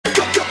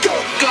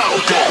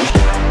Welcome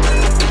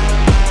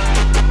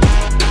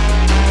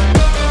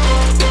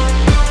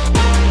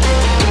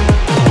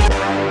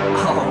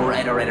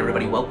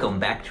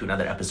back to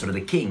another episode of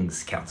the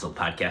King's Council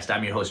podcast.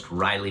 I'm your host,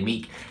 Riley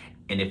Meek.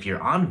 And if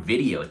you're on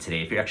video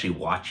today, if you're actually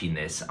watching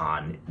this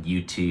on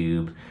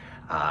YouTube,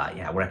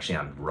 we're actually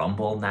on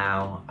Rumble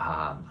now.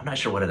 I'm not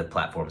sure what other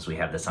platforms we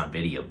have this on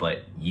video,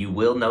 but you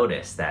will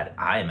notice that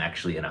I am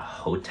actually in a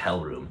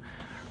hotel room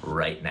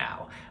right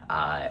now.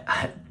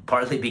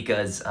 Partly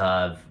because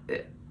of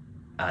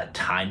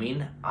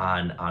timing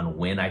on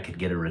when I could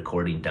get a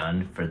recording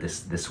done for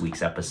this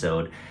week's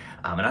episode.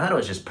 And I thought it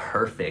was just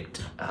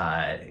perfect,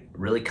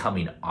 really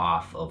coming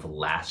off of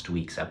last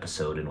week's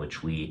episode in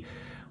which we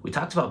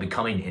talked about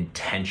becoming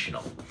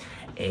intentional.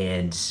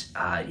 And,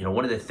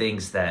 one of the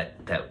things that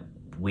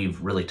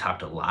we've really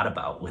talked a lot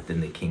about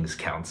within the King's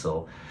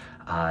Council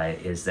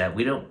is that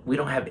we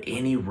don't have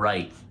any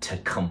right to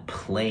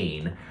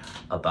complain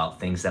about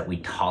things that we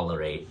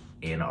tolerate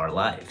in our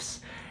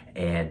lives.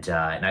 And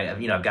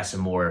I've got some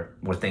more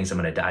things I'm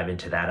going to dive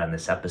into that on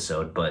this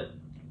episode. But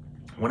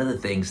one of the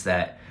things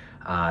that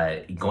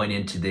going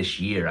into this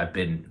year,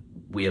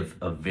 we have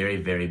a very,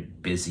 very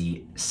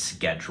busy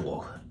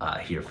schedule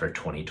here for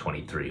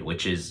 2023,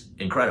 which is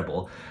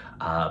incredible.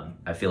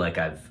 I feel like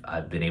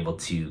I've been able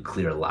to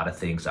clear a lot of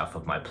things off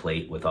of my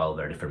plate with all of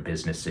our different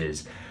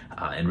businesses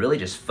and really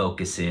just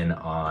focus in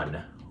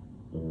on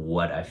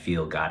what I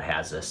feel God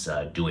has us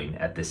doing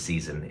at this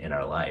season in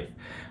our life.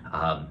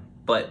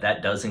 But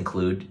that does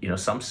include,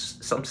 some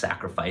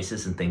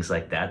sacrifices and things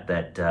like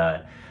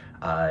that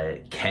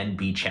can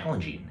be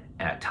challenging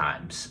at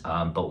times.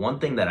 But one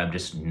thing that I'm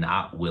just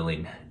not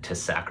willing to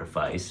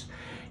sacrifice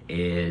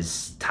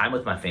is time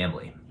with my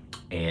family.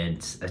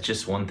 And that's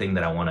just one thing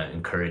that I want to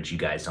encourage you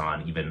guys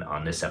on, even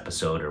on this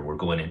episode, or we're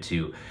going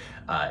into,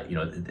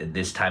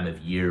 this time of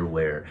year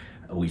where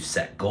we've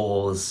set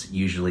goals.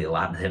 Usually a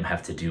lot of them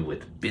have to do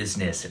with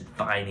business and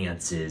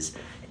finances.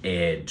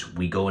 And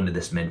we go into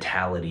this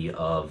mentality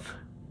of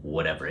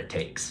whatever it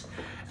takes.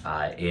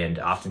 And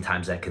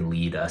oftentimes that can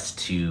lead us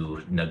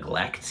to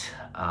neglect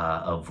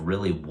of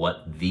really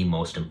what the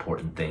most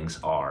important things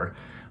are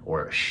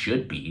or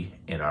should be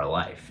in our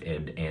life.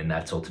 And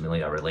that's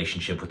ultimately our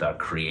relationship with our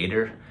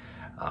Creator,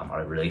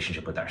 our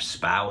relationship with our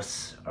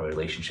spouse, our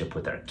relationship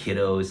with our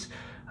kiddos,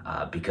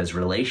 because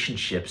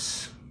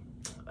relationships,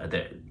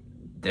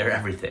 they're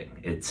everything.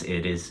 It's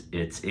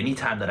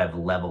anytime that I've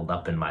leveled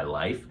up in my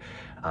life,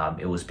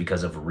 it was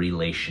because of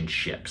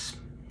relationships.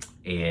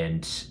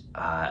 And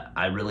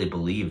I really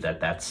believe that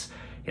that's,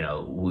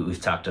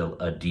 we've talked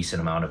a decent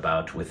amount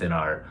about within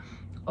our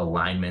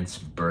alignments,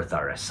 birth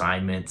our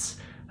assignments.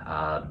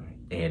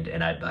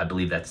 And I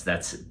believe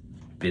that's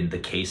been the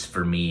case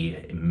for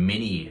me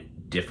many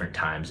different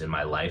times in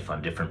my life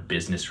on different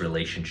business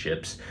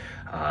relationships.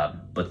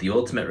 But the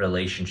ultimate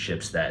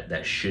relationships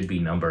that should be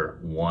number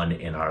one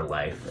in our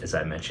life, as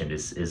I mentioned,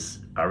 is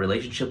our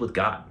relationship with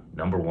God,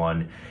 number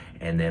one.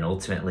 And then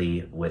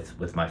ultimately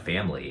with my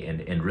family.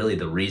 And really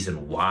the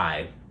reason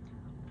why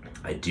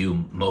I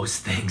do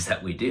most things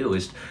that we do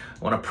is I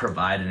want to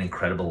provide an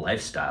incredible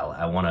lifestyle.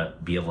 I want to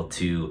be able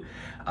to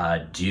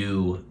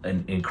do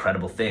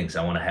incredible things.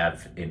 I want to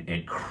have an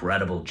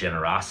incredible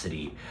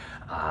generosity.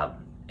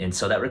 And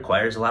so that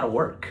requires a lot of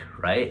work,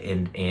 right?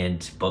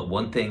 But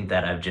one thing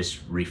that I've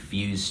just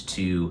refused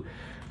to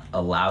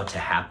allow to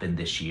happen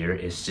this year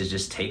is to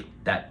just take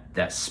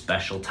that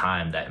special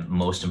time, that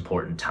most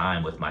important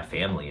time with my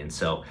family. And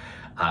so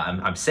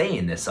I'm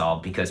saying this all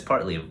because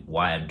partly of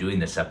why I'm doing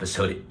this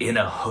episode in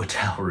a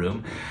hotel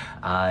room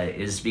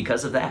is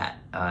because of that.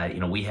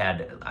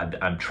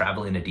 I'm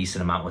traveling a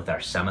decent amount with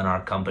our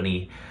seminar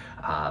company.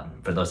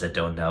 For those that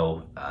don't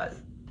know,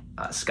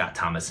 Scott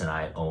Thomas and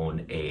I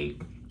own a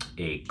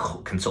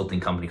consulting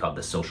company called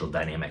the Social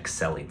Dynamics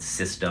Selling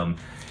System,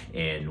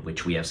 in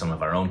which we have some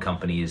of our own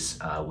companies.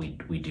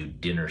 We do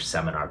dinner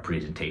seminar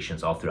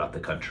presentations all throughout the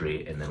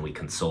country, and then we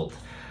consult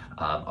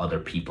other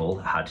people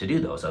how to do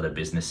those, other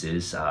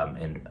businesses,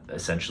 and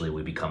essentially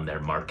we become their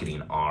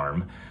marketing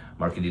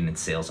and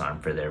sales arm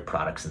for their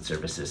products and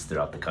services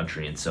throughout the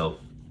country. And so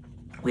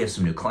we have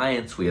some new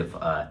clients. We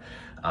have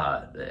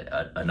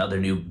another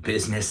new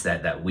business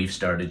that we've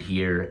started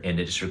here, and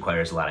it just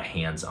requires a lot of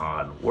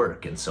hands-on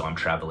work. And so I'm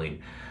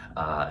traveling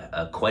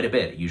quite a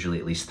bit, usually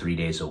at least 3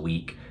 days a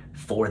week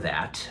for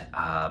that.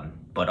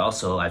 But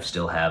also I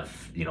still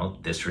have,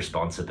 this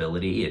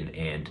responsibility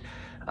and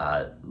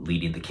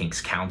leading the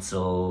King's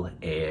Council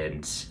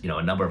and,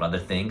 a number of other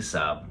things.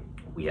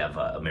 We have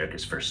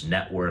America's First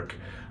Network.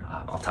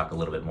 I'll talk a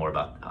little bit more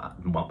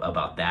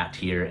about that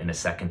here in a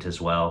second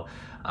as well.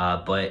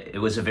 But it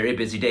was a very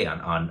busy day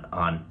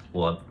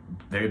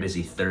very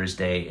busy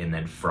Thursday, and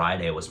then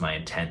Friday was my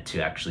intent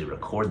to actually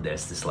record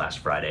this last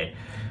Friday.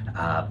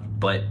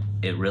 But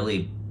it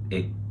really,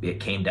 it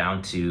came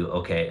down to,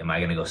 okay, am I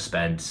going to go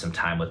spend some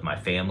time with my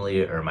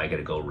family, or am I going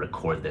to go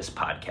record this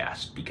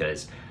podcast?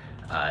 Because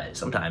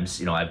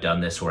sometimes, I've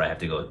done this where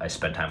I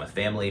spend time with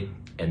family,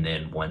 and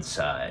then once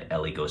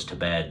Ellie goes to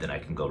bed, then I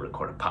can go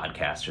record a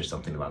podcast or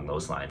something along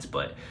those lines.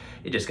 But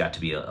it just got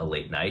to be a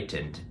late night,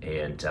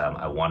 and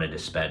I wanted to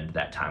spend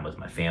that time with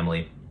my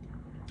family.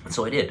 And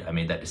so I did. I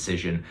made that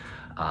decision.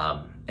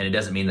 And it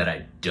doesn't mean that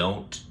I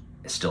don't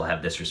still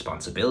have this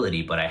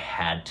responsibility, but I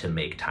had to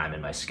make time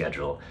in my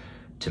schedule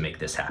to make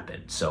this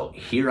happen. So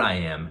here I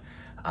am.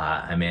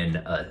 I'm in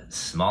a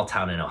small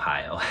town in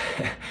Ohio,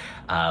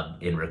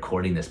 in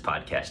recording this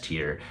podcast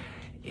here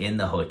in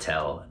the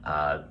hotel,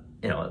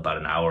 about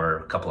an hour,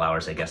 a couple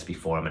hours, I guess,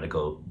 before I'm going to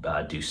go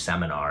do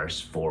seminars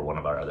for one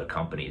of our other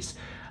companies.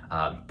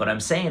 But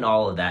I'm saying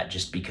all of that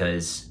just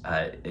because,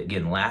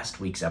 again, last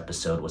week's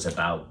episode was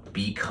about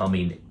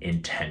becoming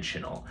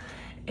intentional,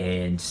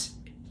 and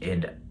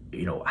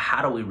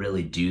how do we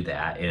really do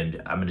that?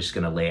 And I'm just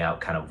going to lay out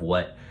kind of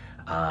what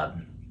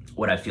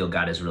I feel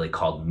God has really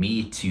called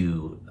me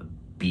to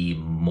be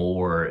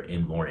more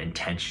and more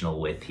intentional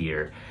with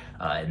here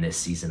in this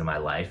season of my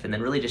life, and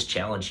then really just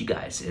challenge you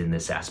guys in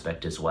this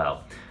aspect as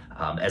well.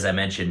 As I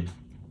mentioned,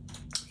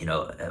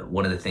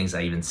 one of the things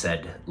I even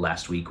said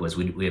last week was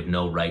we have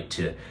no right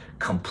to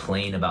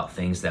complain about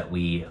things that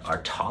we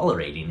are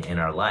tolerating in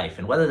our life,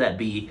 and whether that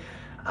be,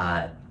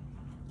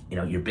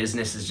 your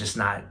business is just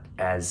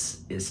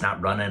it's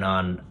not running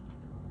on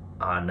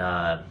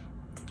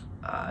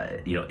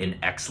in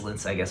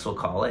excellence, I guess we'll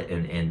call it,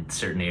 in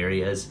certain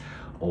areas,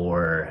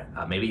 or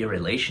maybe your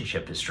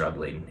relationship is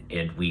struggling,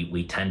 and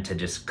we tend to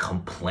just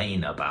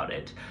complain about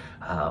it,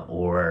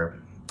 or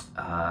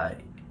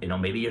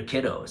maybe your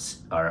kiddos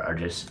are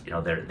just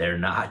they're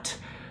not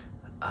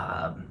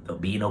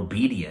being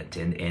obedient,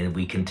 and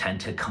we can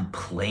tend to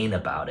complain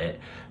about it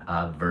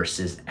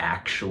versus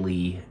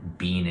actually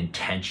being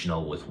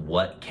intentional with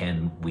what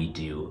can we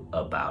do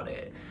about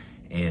it.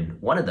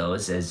 And one of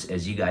those,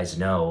 as you guys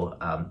know,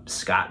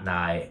 Scott and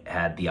I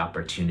had the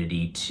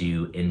opportunity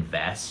to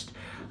invest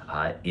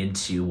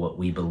into what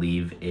we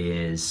believe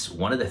is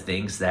one of the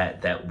things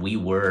that we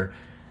were,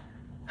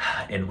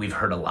 and we've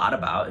heard a lot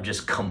about,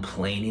 just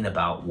complaining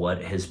about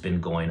what has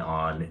been going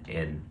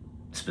on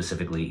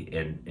specifically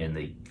in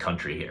the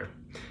country here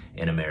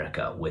in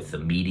America, with the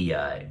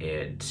media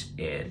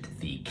and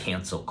the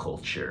cancel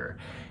culture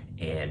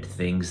and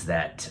things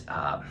that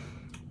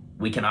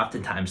we can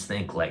oftentimes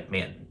think like,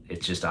 man,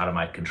 it's just out of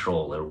my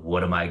control, or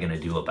what am I going to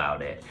do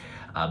about it?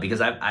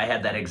 Because I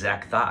had that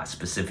exact thought,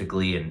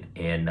 specifically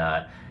in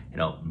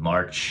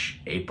March,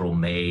 April,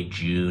 May,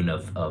 June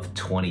of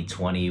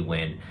 2020,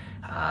 when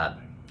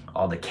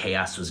all the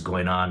chaos was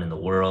going on in the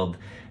world,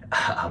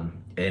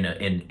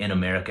 in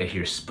America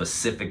here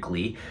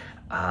specifically,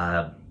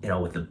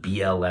 with the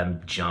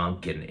BLM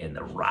junk and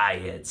the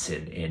riots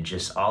and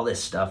just all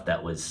this stuff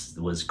that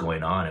was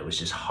going on. It was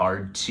just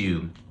hard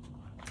to,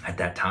 at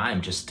that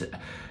time, just to,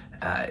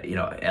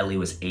 Ellie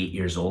was 8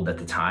 years old at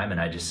the time, and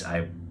I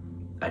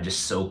just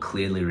so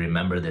clearly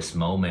remember this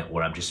moment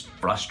where I'm just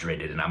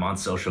frustrated, and I'm on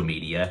social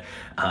media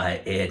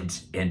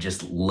and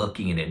just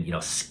looking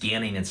and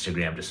scanning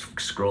Instagram, just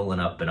scrolling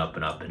up and up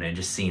and up, and then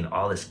just seeing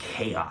all this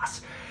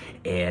chaos.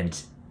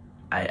 And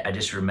I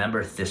just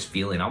remember this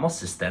feeling,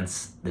 almost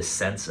this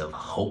sense of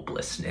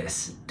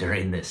hopelessness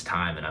during this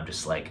time, and I'm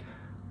just like,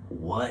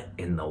 what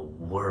in the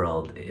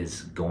world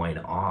is going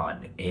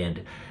on?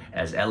 And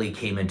as Ellie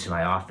came into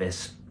my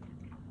office,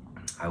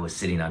 I was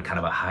sitting on kind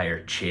of a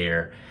higher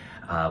chair,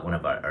 one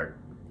of our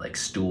like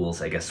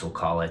stools, I guess we'll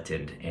call it,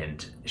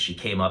 and she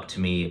came up to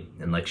me,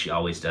 and like she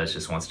always does,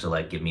 just wants to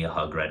like give me a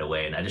hug right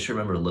away. And I just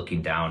remember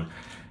looking down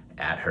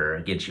at her.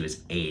 Again, she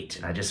was 8,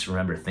 and I just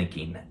remember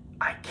thinking,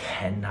 I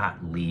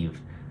cannot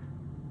leave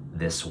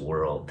this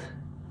world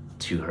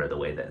to her the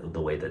way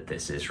that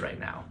this is right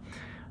now.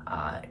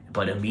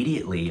 But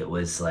immediately it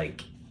was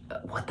like,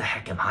 what the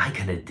heck am I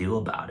gonna do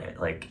about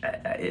it? Like,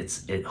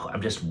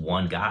 I'm just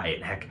one guy,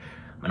 and heck,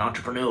 I'm an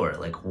entrepreneur.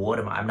 Like, what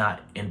am I? I'm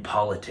not in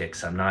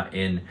politics. I'm not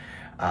in,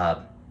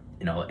 a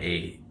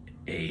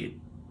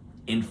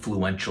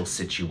influential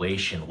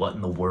situation. What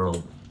in the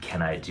world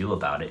can I do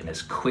about it? And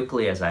as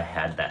quickly as I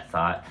had that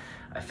thought,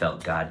 I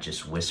felt God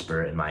just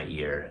whisper in my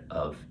ear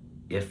of,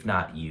 if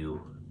not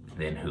you,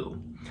 then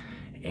who?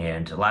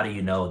 And a lot of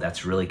you know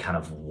that's really kind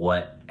of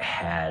what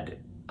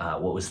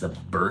was the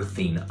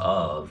birthing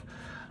of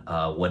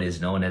what is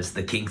known as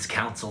the King's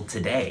Council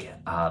today.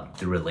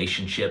 Through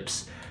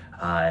relationships,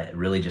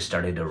 really just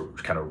started to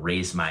kind of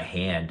raise my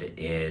hand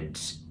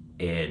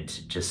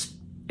and just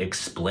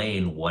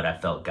explain what I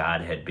felt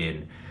God had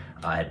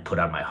put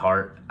on my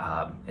heart,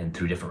 and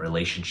through different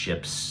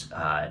relationships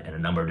and a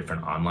number of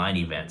different online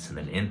events and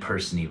then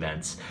in-person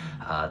events,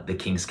 the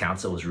King's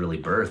Council was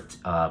really birthed.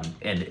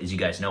 And as you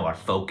guys know, our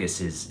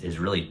focus is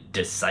really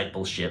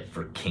discipleship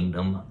for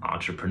kingdom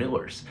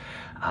entrepreneurs.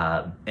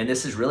 And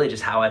this is really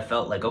just how I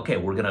felt like, okay,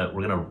 we're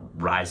gonna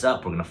rise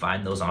up. We're gonna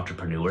find those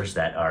entrepreneurs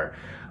that are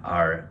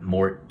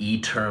more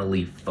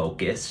eternally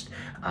focused,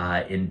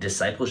 and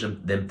discipleship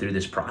them through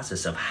this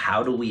process of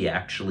how do we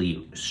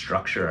actually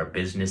structure our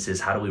businesses,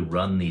 how do we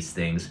run these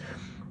things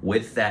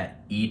with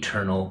that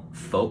eternal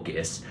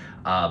focus,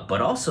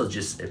 but also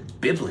just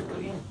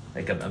biblically.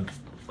 Like I'm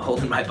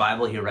holding my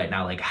Bible here right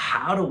now. Like,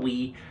 how do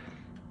we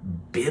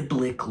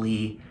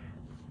biblically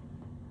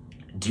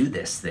do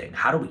this thing?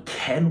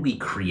 Can we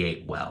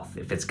create wealth?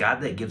 If it's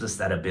God that gives us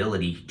that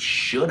ability,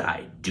 should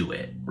I do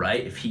it,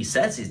 right? If he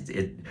says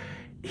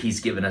he's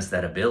given us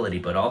that ability,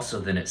 but also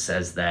then it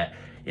says that,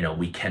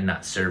 we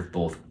cannot serve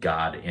both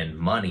God and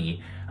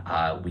money.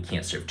 We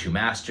can't serve two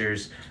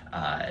masters.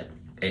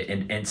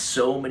 And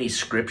so many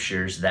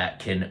scriptures that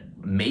can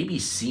maybe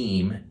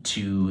seem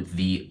to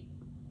the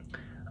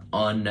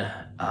I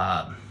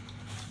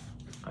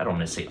don't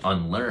want to say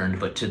unlearned,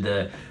 but to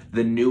the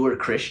newer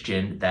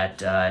Christian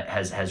that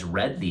has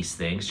read these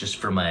things just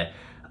from a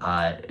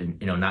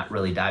not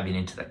really diving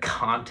into the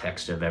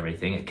context of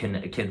everything, it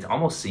can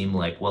almost seem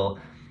like, well,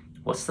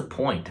 what's the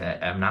point?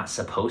 I'm not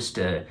supposed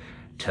to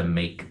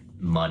make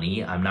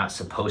money. I'm not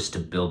supposed to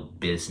build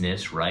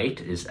business, right?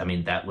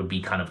 That would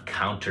be kind of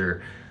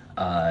counter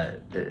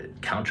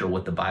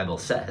what the Bible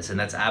says, and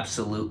that's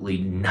absolutely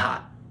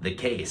not the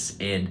case.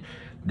 And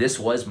this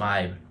was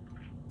my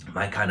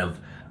kind of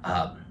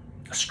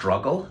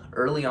struggle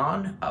early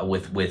on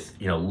with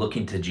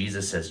looking to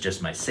Jesus as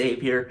just my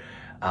Savior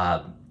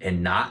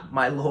and not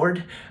my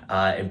Lord.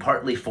 And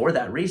partly for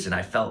that reason,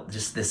 I felt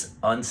just this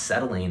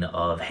unsettling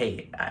of,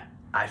 hey,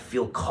 I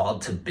feel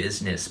called to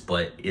business,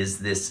 but is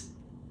this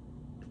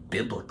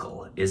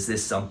biblical? Is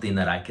this something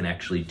that I can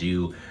actually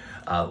do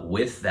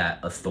with that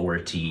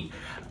authority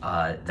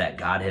that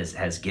God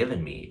has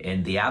given me?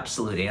 And the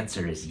absolute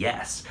answer is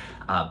yes.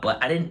 But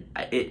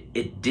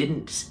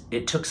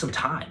it took some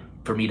time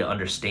for me to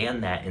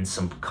understand that, and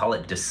some, call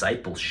it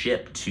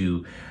discipleship,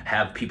 to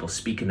have people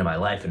speak into my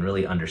life and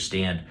really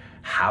understand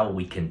how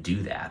we can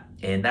do that.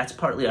 And that's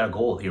partly our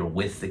goal here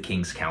with the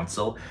King's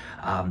Council.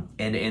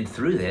 And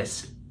through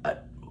this,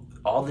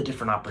 all the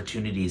different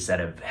opportunities that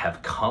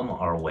have come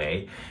our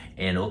way,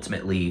 and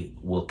ultimately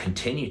will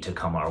continue to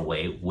come our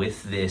way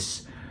with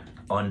this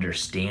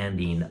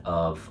understanding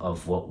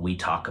of what we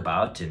talk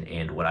about,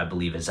 and what I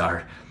believe is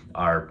our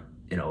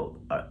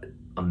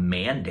a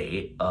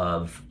mandate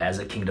of, as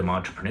a kingdom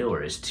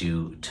entrepreneur, is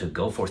to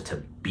go forth, to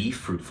be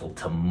fruitful,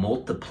 to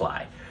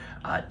multiply,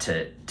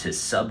 to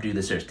subdue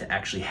this earth, to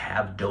actually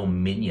have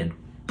dominion,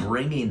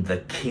 bringing the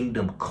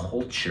kingdom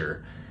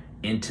culture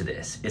into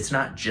this. It's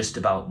not just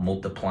about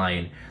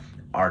multiplying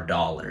our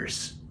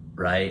dollars,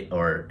 right?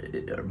 Or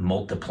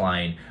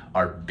multiplying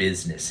our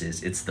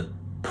businesses. It's the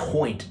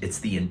point, it's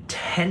the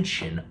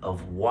intention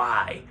of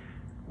why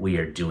we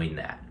are doing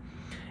that.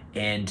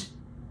 And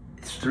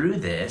through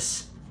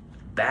this,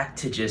 back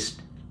to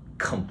just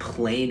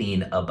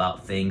complaining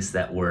about things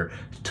that we're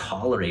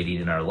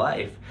tolerating in our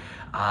life,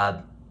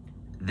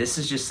 this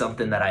is just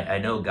something that I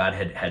know God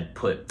had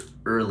put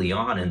early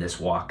on in this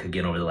walk,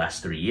 again, over the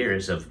last 3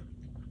 years, of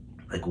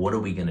like, what are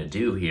we going to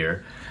do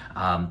here?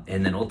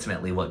 And then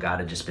ultimately what God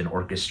had just been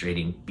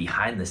orchestrating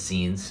behind the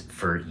scenes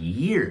for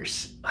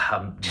years.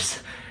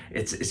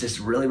 It's just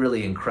really,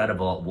 really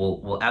incredible.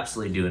 We'll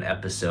absolutely do an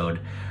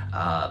episode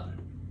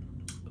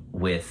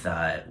with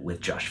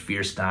Josh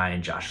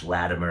Fierstein, Josh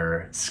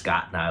Latimer,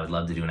 Scott, and I would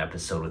love to do an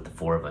episode with the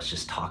four of us,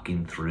 just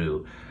talking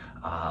through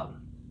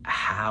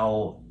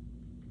how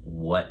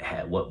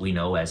what we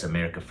know as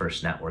America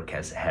First Network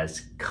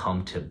has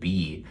come to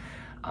be,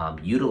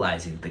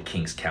 utilizing the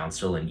King's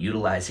Council and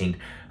utilizing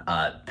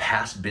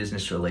past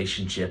business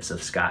relationships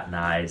of Scott and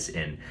I's,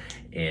 and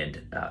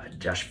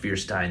Josh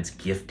Fierstein's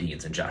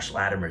giftings and Josh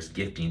Latimer's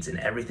giftings, and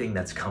everything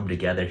that's come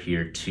together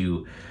here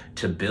to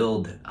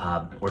build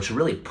or to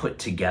really put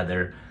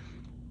together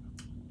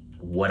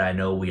what I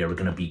know we are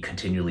going to be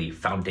continually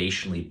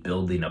foundationally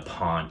building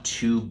upon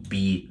to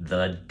be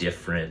the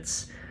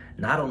difference,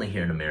 not only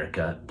here in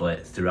America,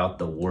 but throughout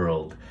the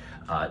world,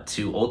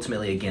 to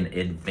ultimately, again,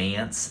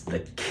 advance the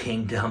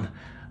kingdom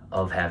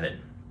of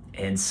heaven.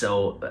 And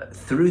so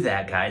through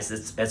that,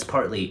 guys, that's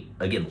partly,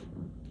 again,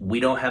 we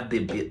don't have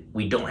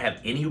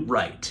any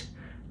right.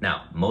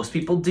 Now, most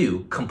people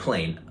do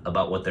complain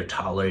about what they're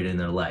tolerating in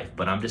their life,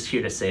 but I'm just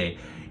here to say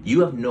you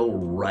have no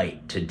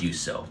right to do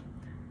so.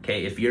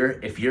 Okay, if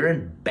you're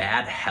in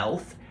bad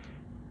health,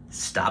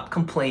 stop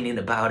complaining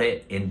about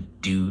it and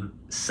do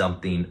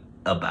something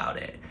about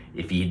it.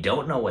 If you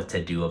don't know what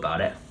to do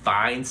about it,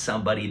 find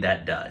somebody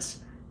that does.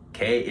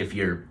 Okay, if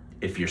you're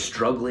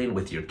struggling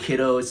with your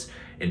kiddos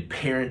and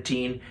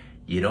parenting,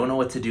 you don't know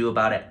what to do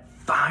about it,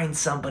 find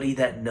somebody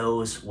that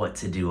knows what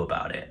to do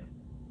about it.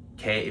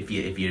 Okay, if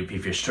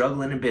you're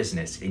struggling in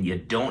business and you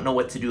don't know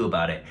what to do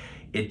about it,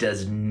 it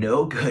does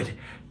no good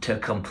to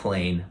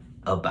complain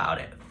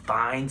about it.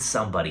 Find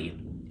somebody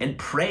and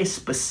pray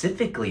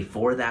specifically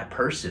for that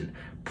person.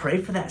 Pray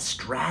for that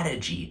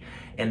strategy.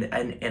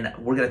 And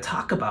we're going to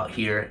talk about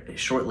here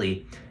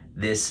shortly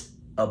this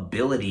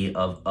ability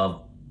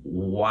of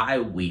why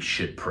we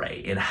should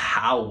pray and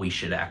how we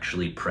should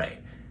actually pray.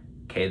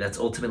 Okay, that's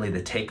ultimately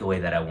the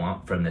takeaway that I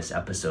want from this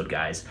episode,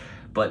 guys.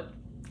 But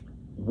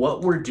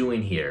what we're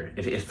doing here,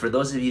 if for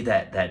those of you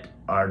that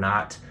are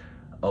not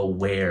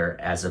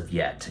aware as of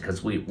yet,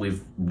 because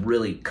we've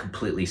really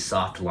completely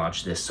soft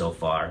launched this so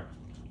far.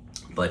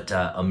 But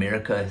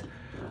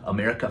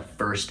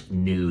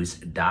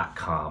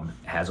AmericaFirstNews.com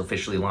has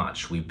officially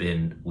launched. We've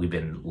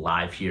been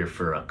live here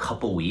for a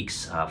couple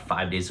weeks,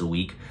 5 days a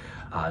week.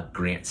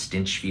 Grant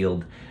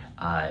Stinchfield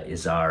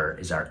is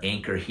our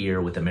anchor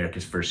here with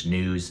America's First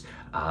News.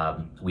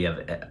 We have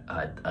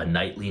a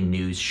nightly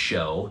news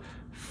show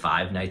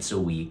 5 nights a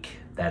week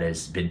that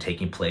has been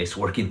taking place,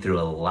 working through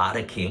a lot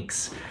of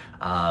kinks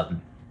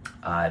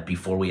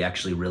before we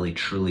actually really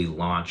truly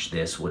launch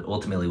this, what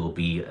ultimately will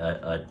be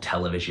a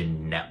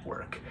television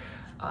network.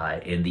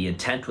 And the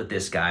intent with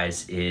this,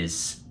 guys,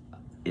 is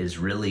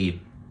really,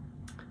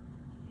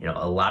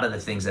 a lot of the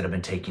things that have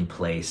been taking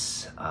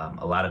place,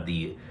 a lot of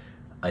the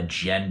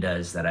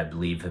agendas that I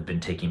believe have been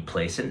taking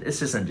place, and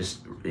this isn't just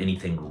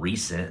anything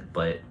recent,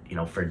 but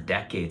for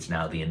decades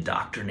now, the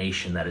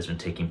indoctrination that has been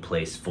taking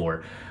place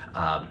for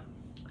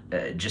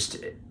just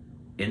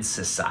in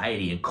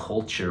society and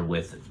culture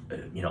with,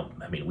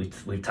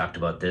 we've talked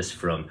about this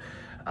from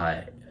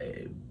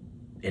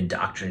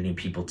indoctrinating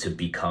people to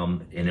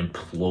become an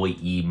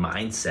employee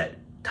mindset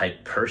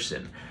type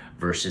person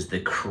versus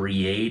the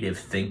creative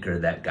thinker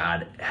that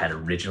God had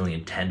originally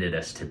intended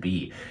us to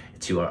be.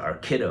 To our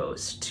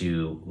kiddos,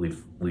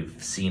 we've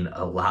seen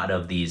a lot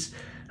of these,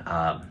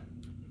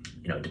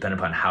 depending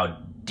upon how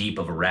deep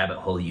of a rabbit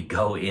hole you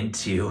go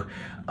into,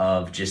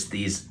 of just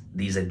these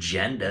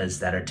agendas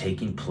that are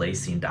taking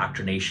place, the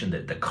indoctrination,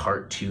 the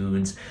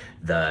cartoons,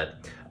 the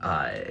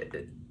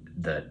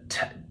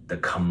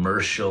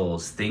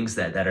commercials, things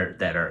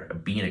that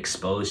are being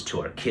exposed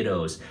to our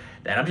kiddos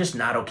that I'm just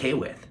not okay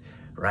with,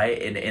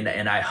 right?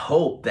 And I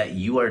hope that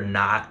you are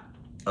not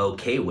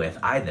okay with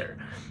either.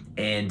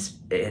 And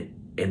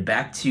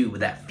back to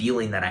that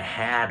feeling that I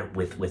had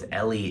with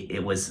Ellie,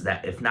 it was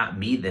that if not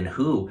me, then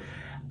who?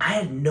 I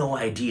had no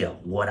idea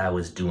what I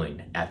was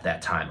doing at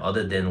that time,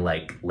 other than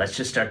let's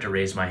just start to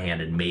raise my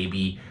hand, and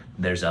maybe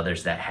there's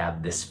others that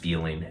have this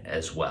feeling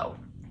as well.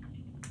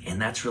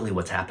 And that's really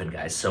what's happened,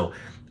 guys. So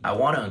I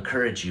want to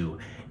encourage you,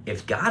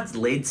 if God's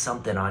laid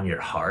something on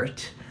your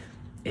heart,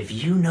 if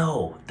you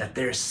know that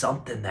there's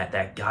something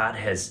that God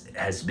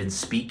has been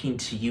speaking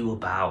to you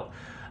about,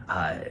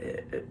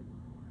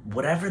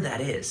 whatever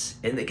that is,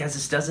 and guys,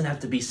 this doesn't have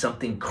to be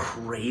something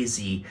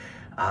crazy.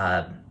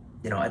 I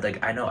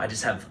know I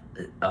just have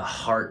a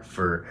heart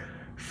for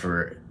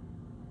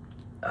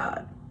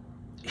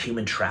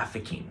human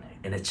trafficking,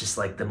 and it's just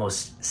the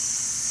most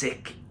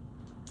sick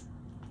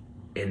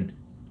and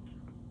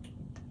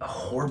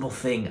horrible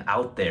thing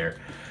out there.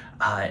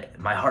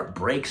 My heart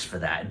breaks for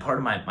that, and part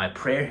of my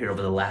prayer here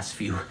over the last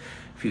few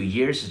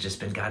years has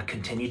just been, God,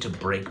 continue to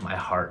break my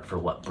heart for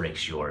what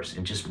breaks yours,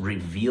 and just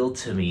reveal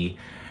to me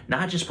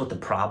not just what the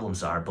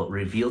problems are, but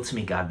reveal to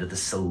me, God, that the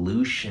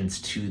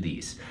solutions to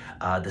these,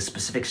 the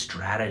specific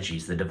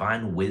strategies, the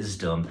divine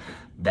wisdom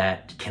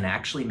that can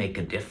actually make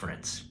a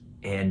difference.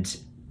 And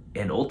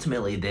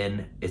ultimately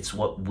then it's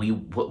what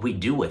we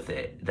do with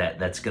it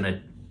that's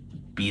gonna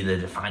be the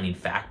defining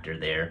factor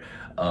there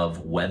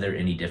of whether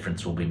any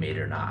difference will be made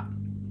or not,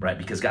 right?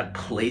 Because God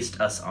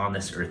placed us on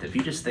this earth. If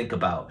you just think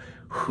about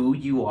who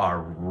you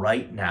are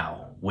right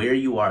now, where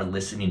you are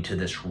listening to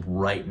this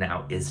right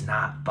now, is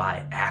not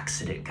by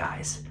accident,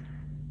 guys.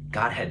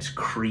 God has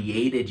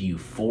created you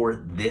for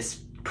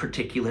this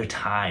particular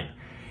time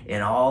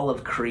in all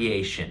of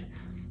creation.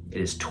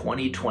 It is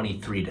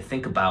 2023. To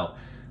think about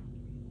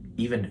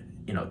even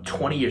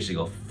 20 years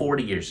ago,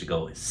 40 years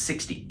ago,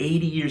 60,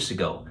 80 years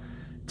ago,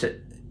 to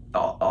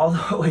all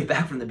the way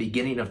back from the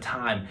beginning of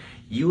time,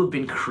 you have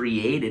been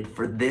created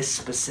for this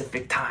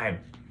specific time.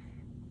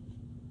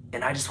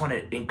 And I just want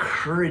to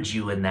encourage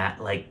you in that,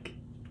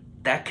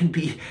 that can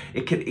be,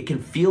 it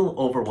can feel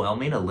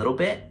overwhelming a little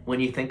bit when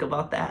you think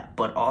about that,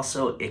 but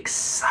also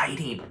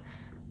exciting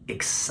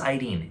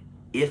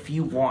if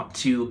you want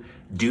to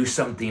do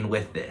something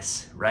with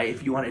this, right?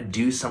 If you want to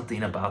do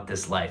something about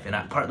this life. And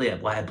partly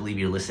why I believe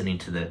you're listening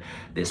to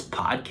this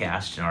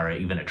podcast and are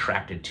even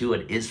attracted to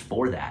it is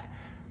for that,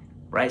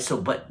 right? So,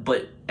 but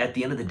at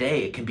the end of the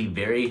day, it can be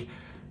very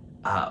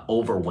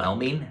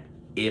overwhelming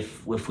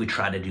if we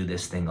try to do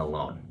this thing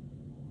alone.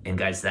 And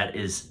guys, that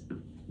is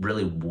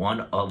really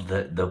one of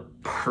the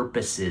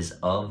purposes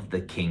of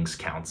the King's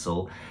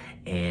Council,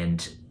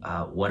 and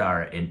what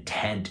our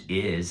intent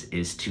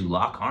is to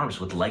lock arms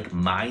with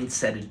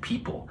like-minded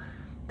people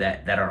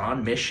that are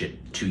on mission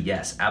to,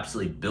 yes,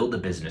 absolutely build a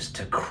business,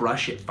 to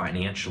crush it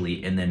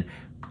financially, and then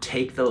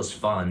take those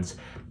funds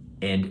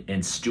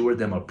and steward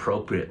them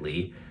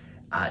appropriately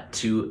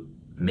to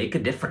make a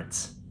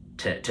difference,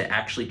 to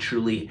actually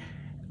truly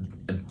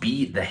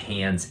be the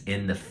hands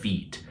in the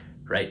feet,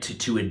 right?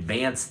 To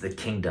advance the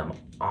kingdom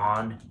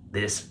on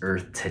this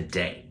earth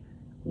today.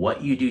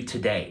 What you do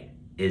today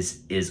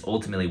is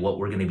ultimately what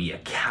we're going to be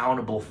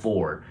accountable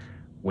for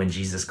when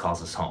Jesus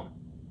calls us home.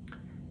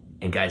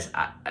 And guys,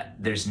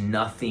 there's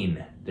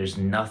nothing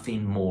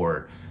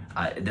more.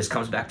 This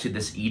comes back to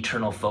this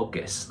eternal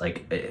focus.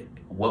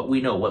 What we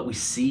know, what we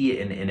see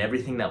in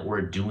everything that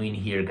we're doing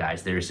here,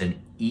 guys, there's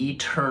an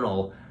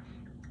eternal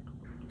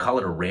call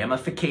it a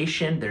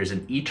ramification. There's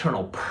an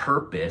eternal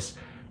purpose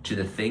to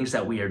the things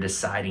that we are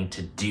deciding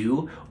to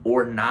do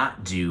or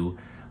not do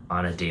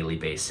on a daily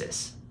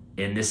basis.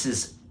 And this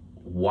is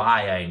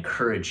why I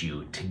encourage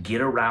you to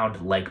get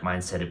around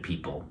like-minded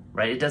people,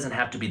 right? It doesn't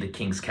have to be the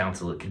King's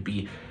Council. It could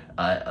be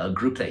a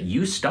group that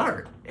you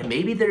start. And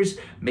maybe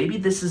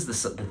this is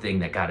the thing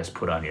that God has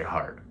put on your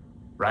heart,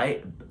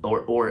 right?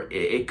 Or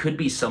it could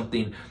be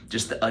something,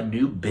 just a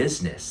new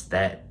business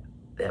that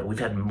we've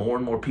had more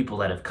and more people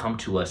that have come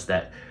to us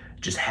that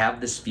just have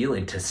this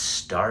feeling to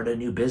start a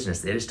new business.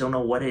 They just don't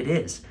know what it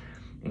is.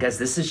 And guys,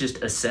 this is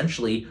just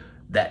essentially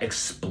that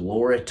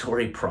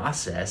exploratory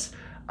process,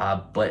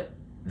 but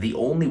the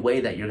only way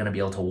that you're going to be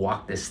able to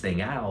walk this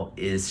thing out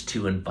is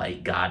to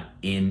invite God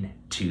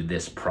into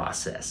this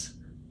process,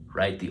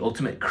 right? The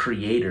ultimate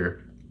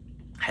creator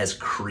has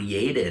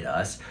created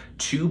us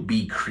to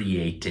be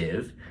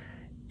creative,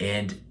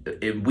 and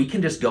we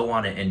can just go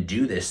on it and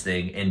do this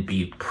thing and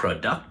be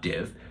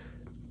productive.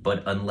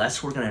 But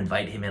unless we're going to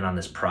invite him in on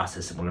this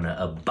process and we're going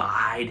to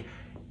abide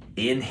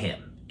in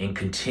him and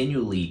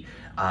continually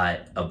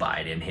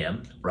abide in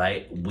him,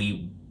 right?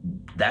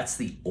 That's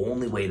the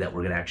only way that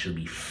we're going to actually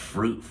be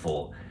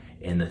fruitful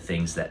in the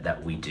things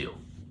that we do.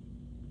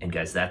 And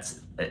guys,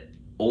 that's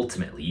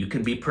ultimately, you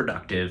can be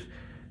productive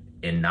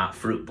and not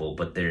fruitful,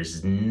 but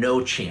there's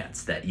no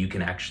chance that you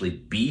can actually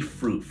be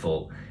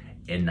fruitful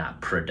and not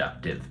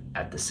productive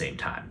at the same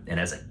time. And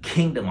as a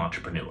kingdom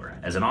entrepreneur,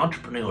 as an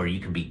entrepreneur, you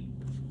can be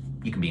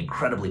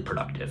incredibly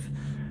productive,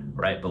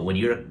 right? But when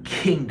you're a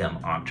kingdom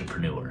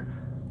entrepreneur,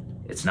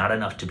 it's not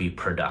enough to be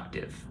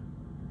productive.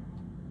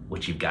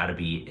 What you've got to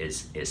be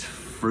is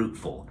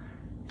fruitful,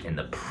 and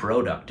the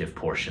productive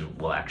portion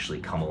will actually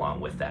come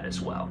along with that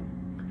as well.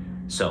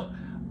 So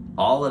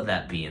all of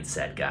that being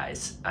said,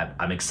 guys,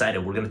 I'm excited.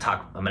 I'm going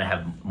to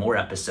have more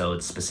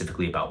episodes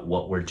specifically about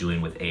what we're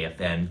doing with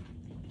AFN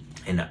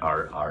in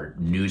our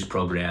news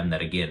program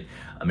that, again,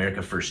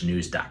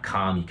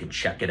 AmericaFirstNews.com. You can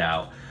check it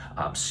out.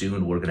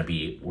 Soon we're gonna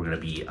be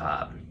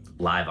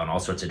live on all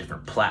sorts of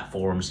different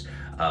platforms.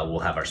 We'll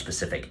have our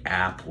specific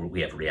app where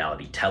we have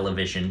reality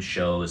television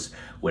shows,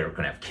 where we're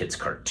gonna have kids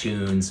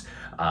cartoons.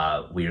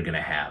 We are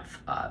gonna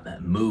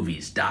have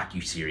movies,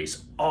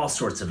 docuseries, all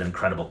sorts of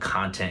incredible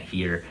content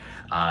here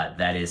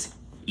that is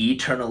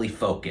eternally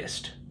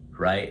focused,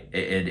 right?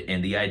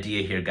 And the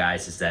idea here,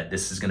 guys, is that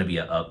this is gonna be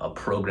a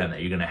program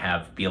that you're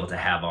gonna be able to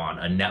have on,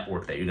 a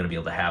network that you're gonna be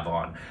able to have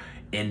on.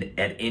 And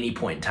at any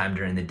point in time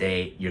during the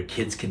day, your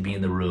kids can be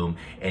in the room,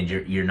 and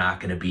you're not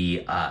going to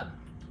be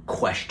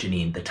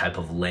questioning the type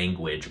of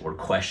language or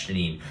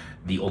questioning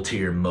the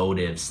ulterior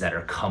motives that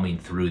are coming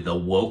through, the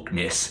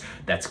wokeness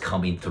that's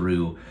coming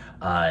through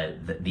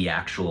the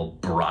actual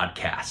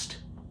broadcast,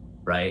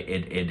 right?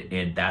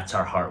 And that's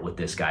our heart with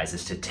this, guys,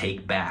 is to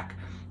take back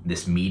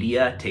this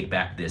media, take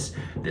back this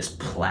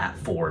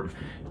platform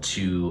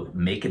to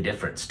make a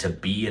difference, to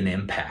be an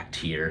impact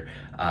here.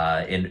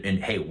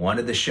 And hey, one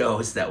of the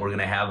shows that we're going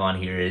to have on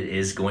here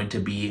is going to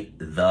be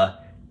the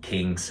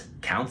King's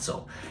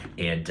Council,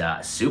 and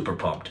super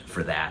pumped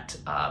for that.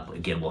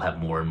 Again, we'll have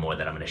more and more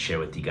that I'm going to share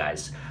with you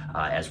guys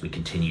as we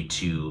continue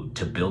to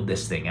build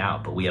this thing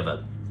out. But we have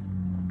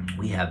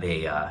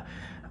a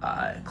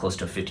close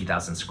to a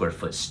 50,000 square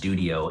foot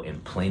studio in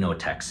Plano,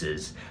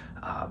 Texas.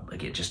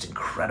 Again, just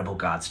incredible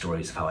God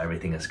stories of how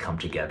everything has come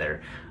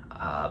together.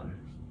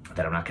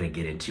 That I'm not going to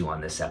get into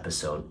on this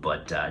episode,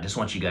 but I just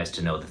want you guys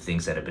to know the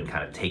things that have been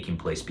kind of taking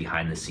place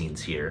behind the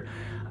scenes here,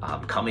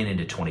 coming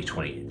into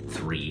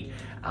 2023,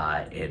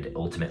 and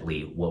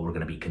ultimately what we're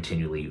going to be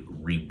continually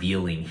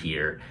revealing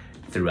here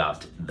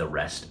throughout the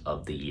rest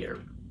of the year.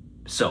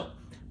 So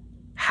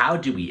how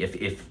do we,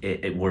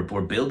 if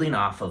we're building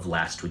off of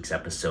last week's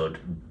episode,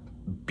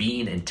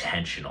 being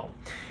intentional.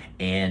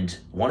 And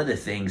one of the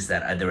things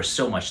that there was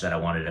so much that I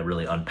wanted to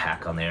really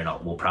unpack on there,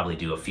 and we'll probably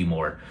do a few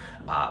more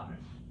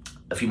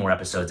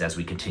episodes as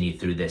we continue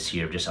through this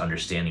year, just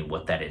understanding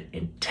what that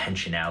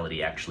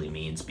intentionality actually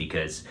means,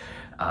 because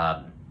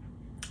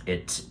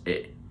it's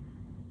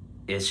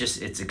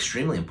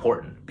extremely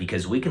important,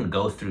 because we can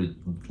go through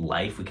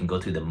life, we can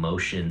go through the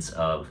motions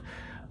of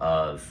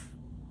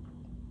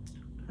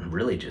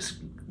really just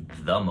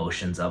the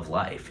motions of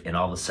life, and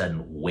all of a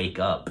sudden wake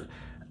up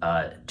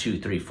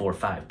 2, 3, 4,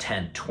 5,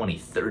 10, 20,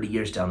 30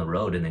 years down the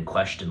road, and then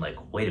question, like,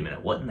 wait a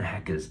minute, what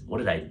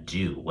did I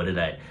do?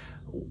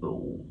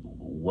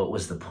 What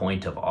was the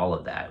point of all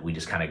of that? We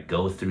just kind of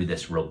go through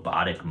this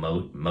robotic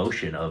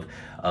motion of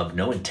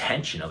no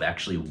intention of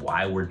actually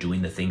why we're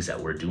doing the things that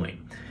we're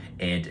doing.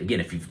 And again,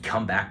 if you've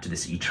come back to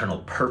this eternal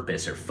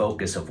purpose or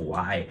focus of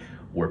why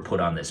we're put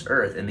on this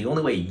earth, and the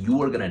only way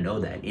you are going to know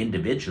that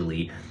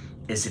individually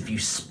is if you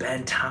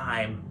spend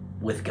time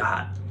with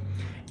God.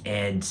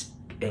 And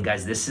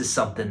guys, this is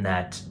something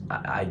that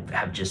I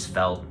have just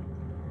felt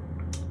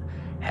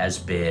has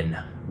been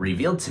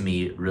revealed to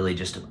me really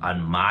just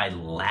on my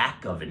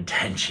lack of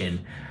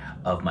intention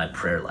of my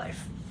prayer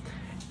life.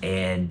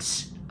 And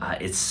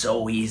it's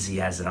so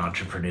easy as an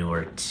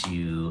entrepreneur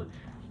to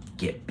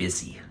get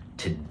busy,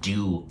 to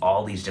do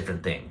all these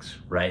different things,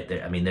 right?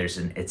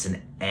 It's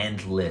an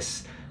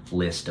endless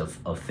list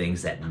of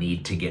things that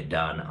need to get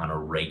done on a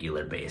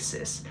regular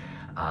basis.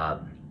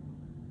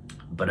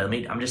 But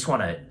I just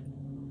want to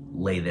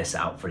lay this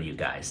out for you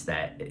guys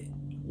that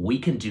we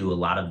can do a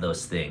lot of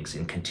those things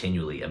and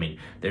continually. I mean,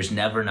 there's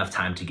never enough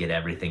time to get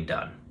everything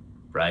done,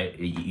 right?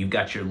 You've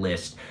got your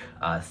list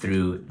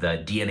through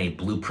the DNA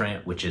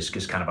Blueprint, which is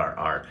just kind of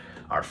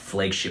our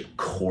flagship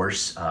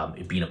course.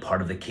 Being a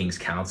part of the King's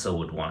Council,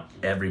 would want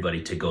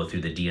everybody to go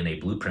through the DNA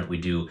Blueprint. We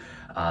do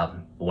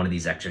one of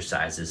these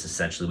exercises,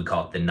 essentially we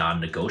call it the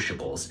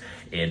non-negotiables,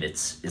 and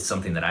it's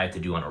something that I have to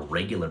do on a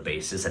regular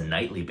basis, a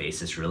nightly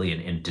basis really,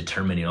 in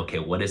determining, okay,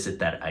 what is it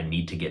that I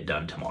need to get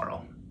done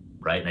tomorrow,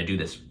 right? And I do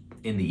this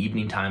in the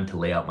evening time to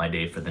lay out my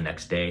day for the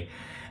next day.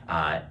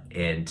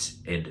 And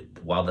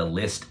while the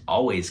list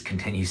always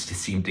continues to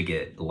seem to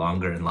get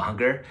longer and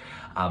longer,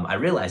 I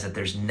realize that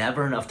there's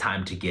never enough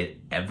time to get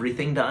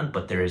everything done,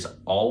 but there is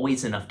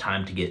always enough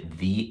time to get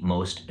the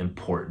most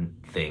important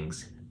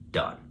things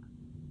done.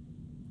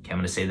 Okay, I'm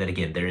gonna say that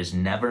again. There is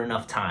never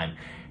enough time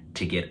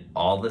to get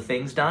all the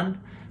things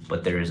done,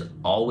 but there is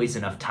always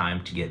enough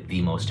time to get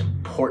the most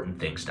important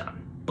things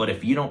done. But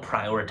if you don't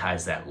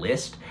prioritize that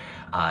list,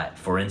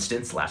 for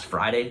instance, last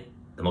Friday,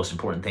 the most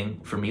important thing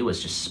for me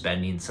was just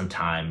spending some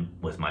time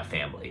with my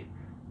family.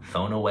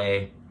 Phone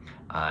away,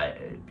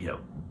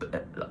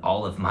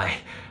 all of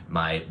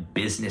my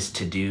business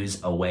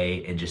to-dos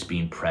away, and just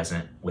being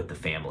present with the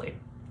family.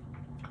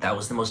 That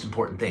was the most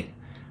important thing,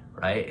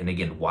 right? And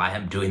again, why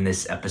I'm doing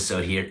this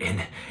episode here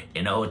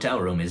in a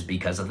hotel room is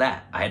because of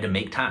that. I had to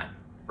make time,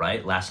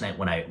 right? Last night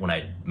when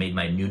I made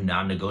my new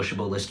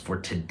non-negotiable list for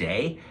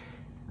today,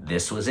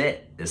 this was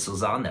it. This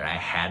was on there. I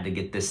had to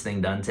get this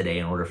thing done today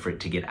in order for it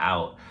to get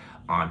out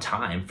on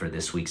time for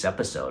this week's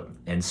episode.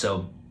 And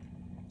so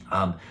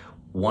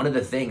one of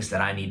the things that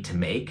I need to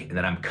make,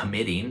 that I'm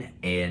committing,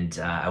 and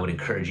I would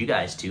encourage you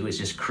guys to, is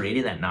just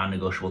creating that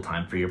non-negotiable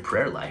time for your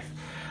prayer life.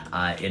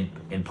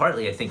 And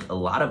partly, I think a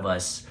lot of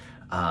us,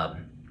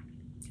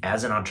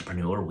 as an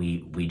entrepreneur,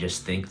 we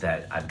just think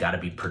that I've got to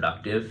be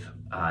productive,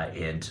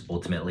 and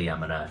ultimately I'm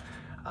gonna,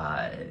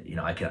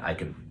 I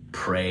can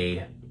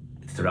pray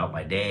throughout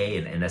my day,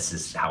 and this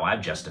is how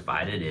I've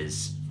justified it,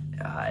 is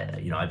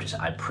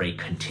I pray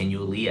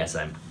continually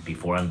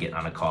before I'm getting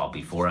on a call,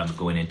 before I'm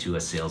going into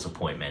a sales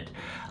appointment,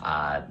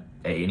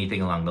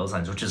 anything along those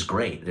lines, which is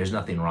great. There's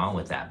nothing wrong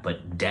with that,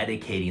 but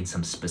dedicating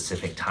some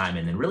specific time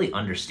and then really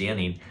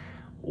understanding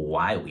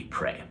why we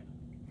pray,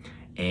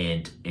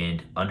 and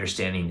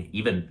understanding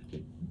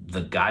even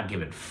the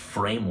God-given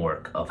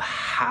framework of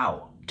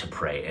how to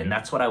pray. And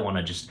that's what I want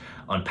to just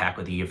unpack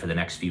with you here for the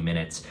next few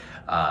minutes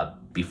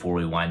before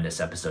we wind this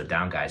episode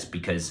down, guys,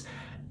 because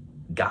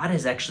God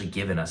has actually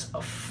given us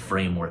a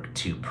framework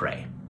to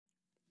pray.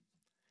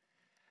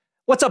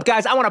 What's up,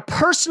 guys? I want to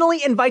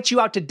personally invite you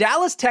out to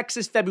Dallas,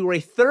 Texas,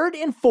 February 3rd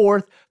and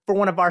 4th for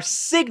one of our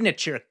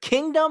signature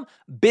Kingdom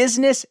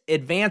Business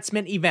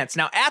Advancement events.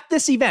 Now, at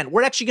this event,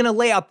 we're actually going to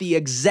lay out the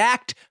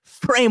exact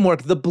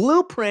framework, the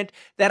blueprint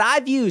that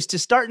I've used to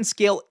start and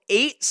scale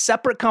 8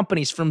 separate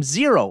companies from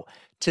 0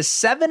 to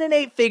 7 and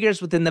 8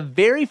 figures within the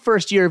very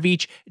first year of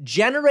each,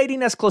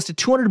 generating us close to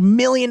 $200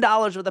 million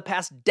over the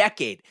past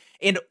decade.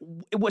 And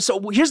so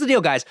here's the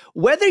deal, guys.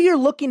 Whether you're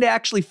looking to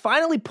actually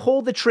finally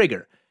pull the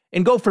trigger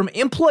and go from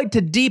employed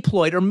to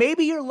deployed, or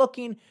maybe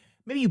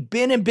you've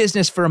been in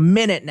business for a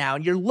minute now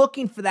and you're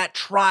looking for that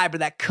tribe or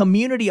that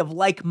community of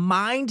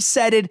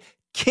like-minded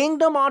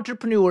kingdom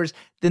entrepreneurs,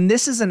 then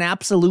this is an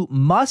absolute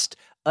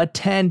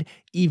must-attend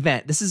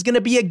event. This is going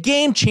to be a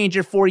game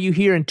changer for you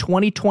here in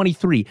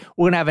 2023.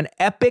 We're going to have an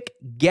epic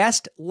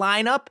guest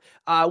lineup.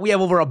 We have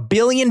over $1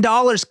 billion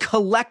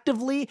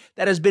collectively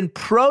that has been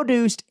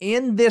produced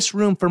in this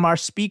room from our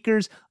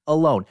speakers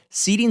alone.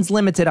 Seating's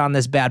limited on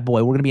this bad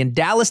boy. We're going to be in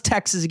Dallas,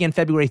 Texas again,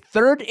 February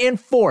 3rd and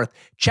 4th.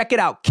 Check it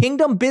out,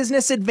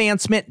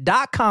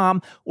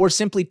 kingdombusinessadvancement.com, or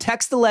simply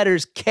text the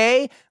letters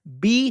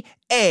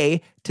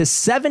KBA to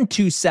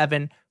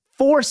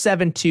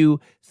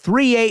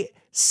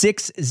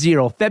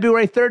 727-472-3860.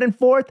 February 3rd and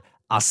 4th.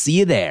 I'll see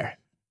you there.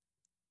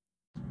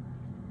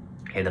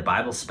 Okay, the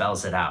Bible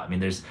spells it out. I mean,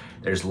 there's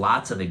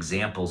lots of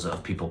examples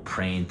of people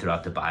praying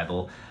throughout the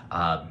Bible.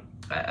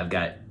 I've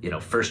got,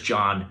 1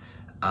 John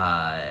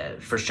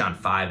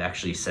 5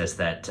 actually says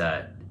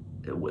that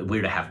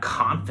we're to have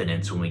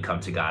confidence when we come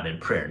to God in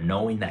prayer,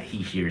 knowing that He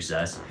hears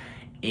us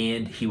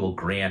and He will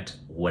grant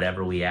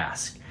whatever we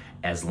ask,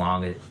 as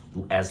long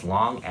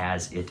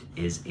as it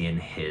is in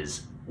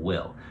His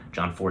will.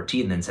 John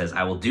 14 then says,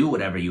 I will do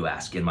whatever you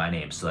ask in my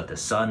name, so that the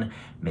Son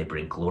may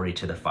bring glory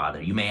to the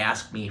Father. You may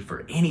ask me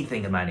for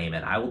anything in my name,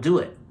 and I will do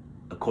it.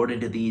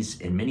 According to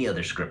these and many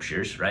other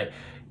scriptures, right?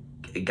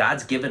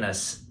 God's given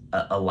us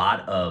a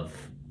lot of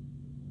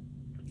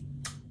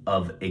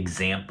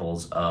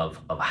examples of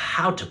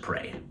how to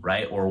pray,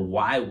 right? Or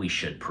why we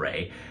should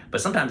pray.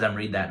 But sometimes I'm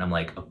reading that and I'm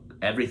like,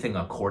 everything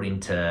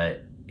according to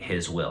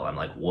His will. I'm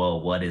like, whoa,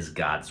 what is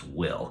God's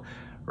will?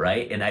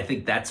 Right? And I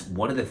think that's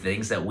one of the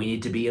things that we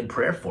need to be in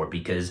prayer for,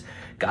 because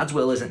God's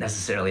will isn't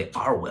necessarily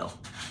our will,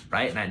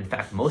 right? And in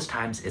fact, most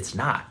times it's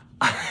not.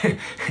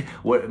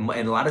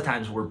 and a lot of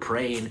times we're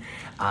praying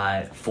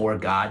for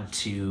God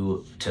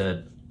to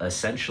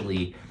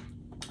essentially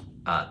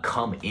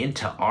come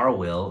into our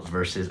will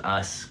versus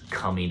us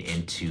coming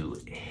into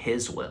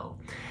his will.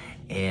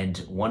 And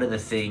one of the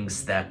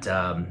things that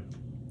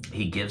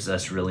he gives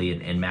us really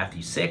in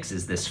Matthew 6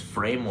 is this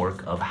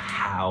framework of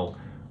how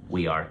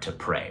we are to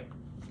pray.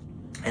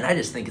 And I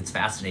just think it's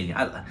fascinating.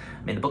 I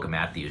mean, the book of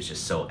Matthew is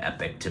just so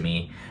epic to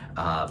me.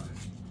 I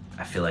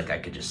feel like I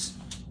could just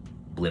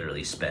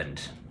literally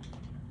spend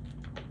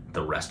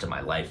the rest of my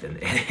life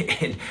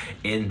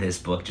in this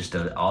book, just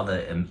all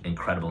the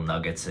incredible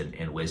nuggets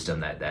and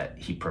wisdom that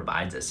he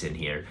provides us in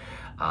here.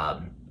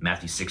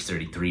 Matthew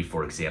 6:33,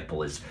 for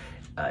example, is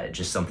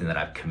just something that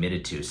I've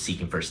committed to,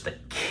 seeking first the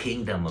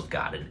kingdom of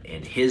God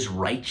and his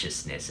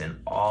righteousness, and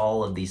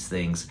all of these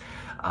things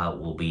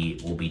will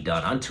be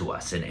done unto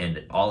us.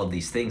 And all of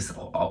these things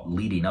all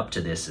leading up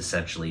to this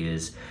essentially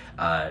is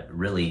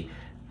really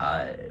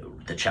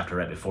the chapter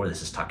right before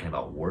this is talking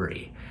about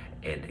worry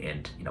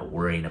and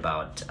worrying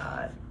about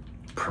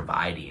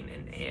providing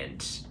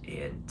and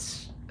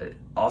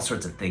all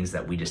sorts of things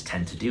that we just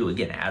tend to do.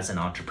 Again, as an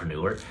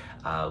entrepreneur,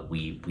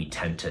 we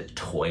tend to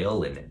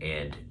toil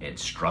and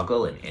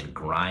struggle and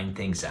grind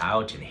things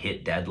out and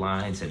hit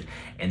deadlines,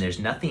 and there's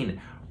nothing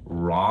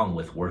wrong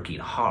with working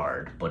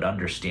hard, but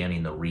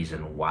understanding the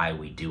reason why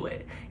we do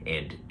it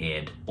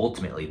and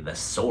ultimately the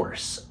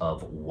source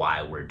of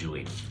why we're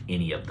doing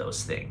any of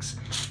those things.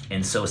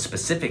 And so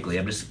specifically,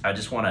 I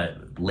just want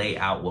to lay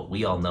out what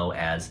we all know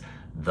as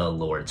the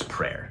Lord's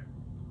Prayer.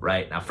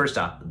 Right? Now, first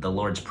off, the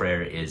Lord's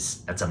Prayer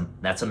that's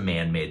a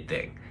man-made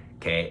thing.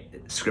 Okay?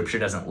 Scripture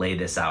doesn't lay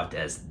this out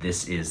as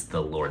this is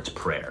the Lord's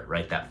Prayer,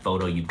 right? That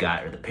photo you've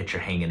got or the picture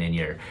hanging in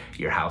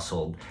your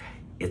household,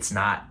 that's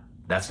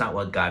not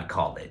what God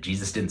called it.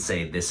 Jesus didn't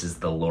say this is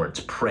the Lord's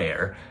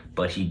Prayer,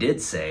 but he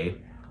did say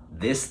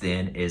this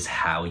then is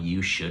how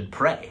you should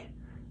pray.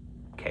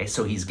 Okay?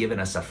 So he's given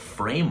us a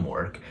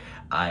framework,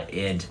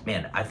 and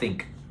man, I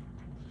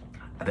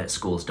bet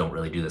schools don't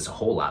really do this a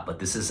whole lot, but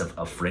this is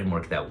a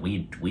framework that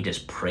we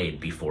just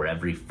prayed before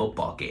every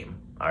football game.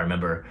 I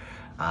remember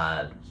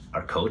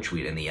our coach,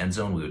 in the end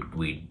zone,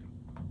 we'd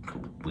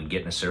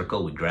get in a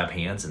circle, we'd grab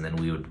hands, and then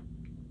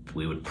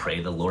we would pray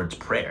the Lord's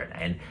Prayer.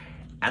 And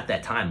at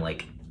that time,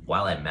 like,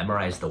 while I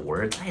memorized the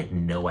words, I had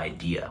no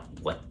idea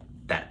what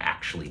that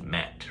actually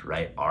meant,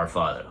 right? Our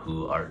Father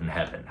who art in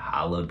heaven,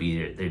 hallowed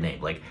be their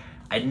name. Like,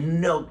 I had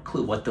no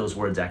clue what those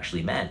words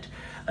actually meant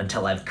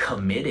until I've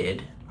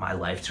committed my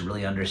life to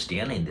really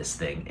understanding this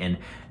thing.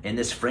 And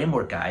this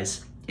framework,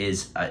 guys,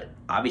 is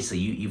obviously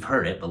you've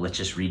heard it, but let's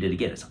just read it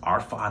again. It's our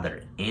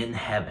Father in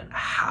heaven,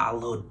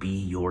 hallowed be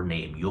your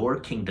name, your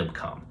kingdom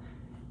come,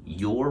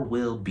 your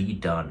will be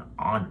done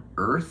on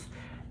earth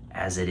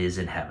as it is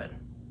in heaven.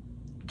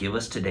 Give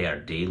us today our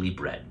daily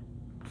bread.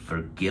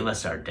 Forgive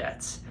us our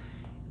debts,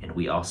 and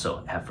we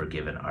also have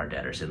forgiven our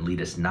debtors. And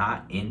lead us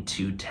not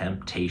into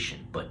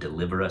temptation, but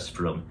deliver us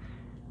from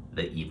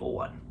the evil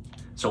one.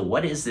 So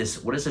what is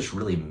this? What does this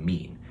really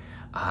mean?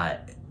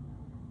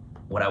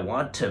 What I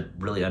want to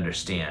really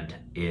understand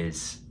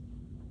is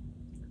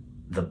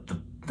the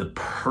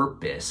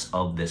purpose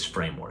of this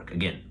framework.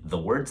 Again, the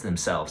words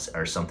themselves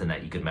are something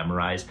that you could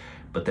memorize,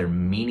 but they're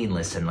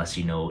meaningless unless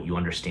you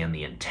understand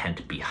the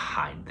intent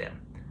behind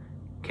them.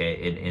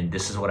 Okay, and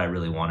this is what I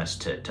really want us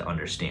to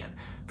understand.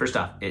 First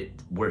off,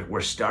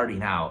 we're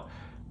starting out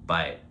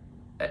by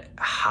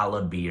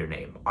hallowed be your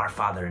name, our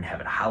Father in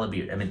heaven, hallowed be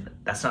your, I mean,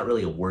 that's not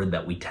really a word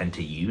that we tend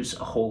to use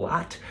a whole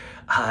lot,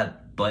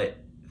 but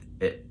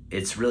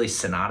it's really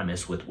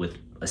synonymous with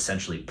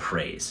essentially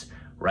praise,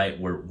 right?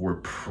 We're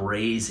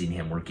praising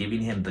him, we're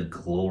giving him the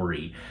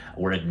glory,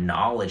 we're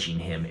acknowledging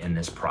him in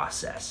this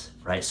process,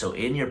 right? So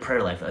in your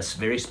prayer life, a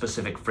very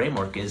specific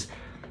framework is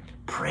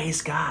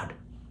praise God.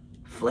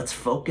 Let's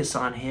focus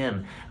on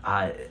him,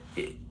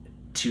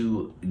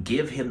 to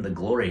give him the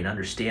glory and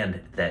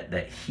understand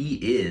that he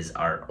is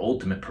our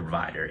ultimate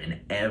provider in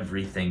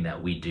everything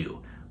that we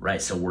do, right?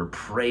 So we're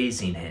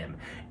praising him.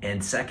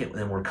 And second,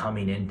 then we're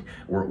coming in,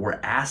 we're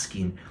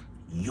asking,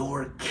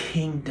 your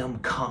kingdom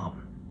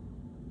come.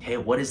 Okay,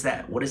 what is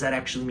that? What does that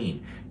actually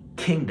mean?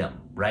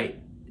 Kingdom,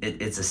 right?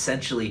 It's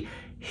essentially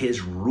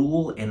his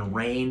rule and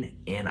reign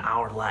in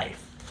our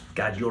life.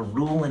 God, your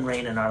rule and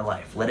reign in our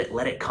life. Let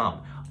it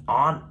come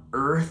on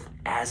earth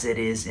as it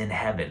is in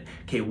heaven.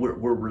 Okay, we're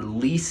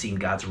releasing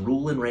God's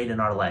rule and reign in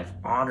our life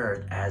on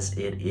earth as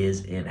it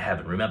is in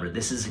heaven. Remember,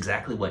 this is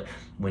exactly what,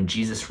 when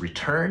Jesus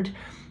returned,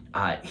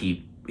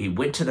 he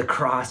went to the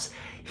cross,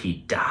 he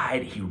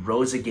died, he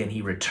rose again,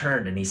 he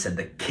returned, and he said,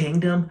 the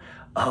kingdom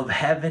of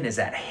heaven is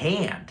at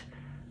hand,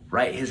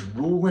 right? His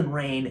rule and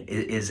reign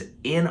is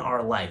in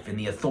our life, and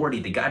the authority,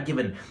 the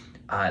God-given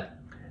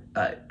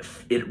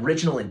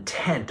original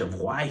intent of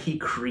why he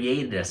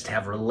created us to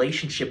have a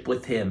relationship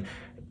with him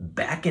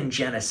back in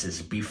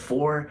Genesis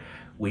before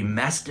we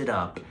messed it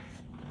up.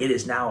 It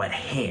is now at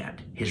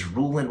hand. His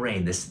rule and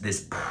reign,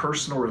 this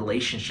personal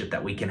relationship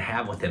that we can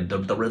have with him,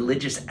 the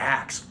religious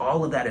acts,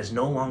 all of that is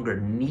no longer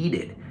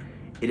needed.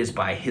 It is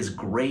by his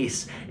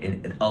grace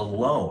and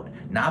alone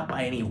not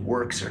by any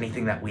works or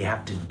anything that we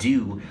have to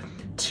do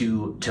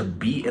to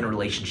be in a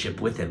relationship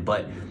with him,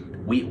 but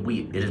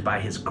it is by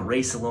his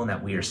grace alone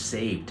that we are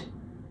saved.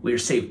 We are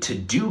saved to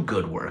do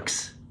good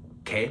works,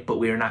 okay? But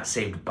we are not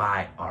saved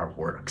by our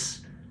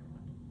works.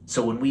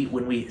 So when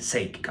we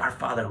say, our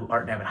Father who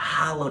art in heaven,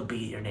 hallowed be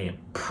your name.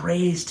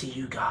 Praise to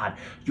you, God.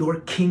 Your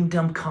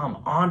kingdom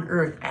come on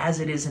earth as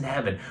it is in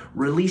heaven.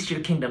 Release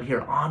your kingdom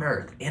here on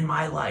earth in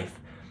my life.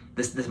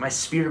 This is my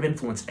sphere of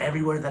influence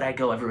everywhere that I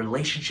go, every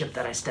relationship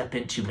that I step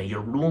into. May your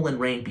rule and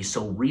reign be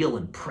so real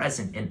and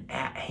present and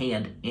at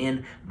hand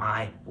in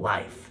my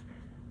life.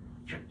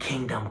 Your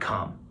kingdom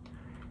come.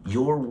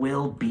 Your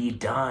will be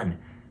done.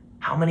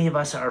 How many of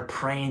us are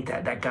praying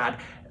that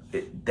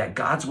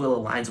God's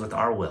will aligns with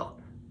our will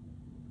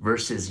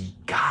versus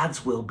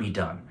God's will be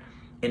done?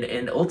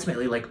 And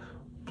ultimately, like,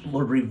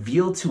 Lord,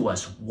 reveal to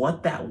us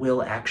what that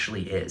will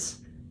actually is,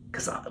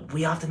 because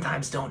we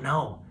oftentimes don't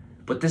know.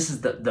 But this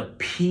is the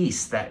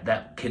peace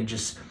that can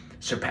just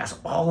surpass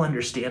all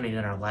understanding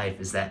in our life,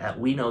 is that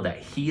we know that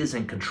he is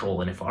in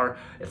control. And if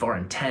our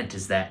intent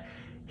is that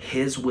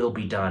his will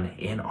be done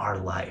in our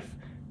life,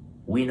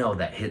 we know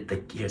that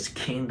his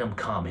kingdom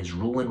come, his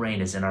rule and reign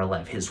is in our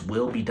life, his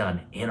will be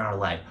done in our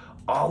life.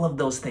 All of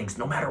those things,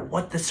 no matter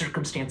what the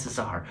circumstances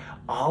are,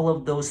 all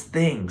of those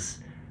things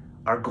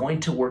are going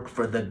to work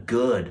for the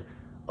good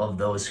of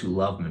those who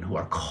love him and who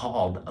are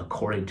called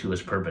according to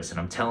his purpose. And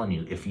I'm telling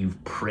you, if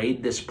you've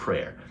prayed this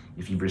prayer,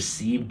 if you've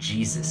received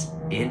Jesus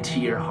into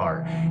your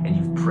heart and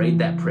you've prayed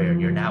that prayer and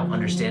you're now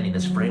understanding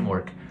this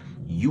framework,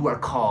 you are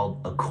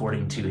called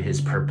according to his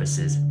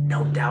purposes.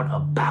 No doubt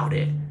about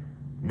it.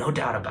 No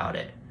doubt about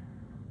it.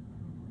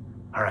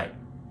 All right.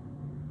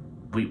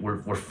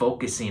 We're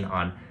focusing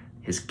on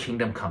his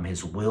kingdom come,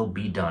 his will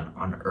be done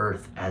on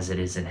earth as it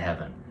is in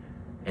heaven.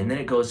 And then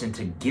it goes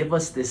into give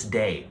us this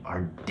day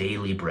our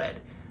daily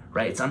bread,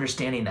 right? It's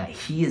understanding that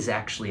he is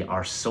actually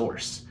our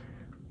source.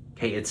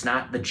 Okay, it's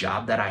not the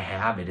job that I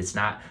have. It is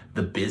not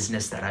the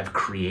business that I've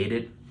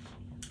created.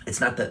 It's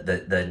not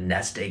the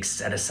nest egg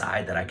set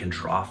aside that I can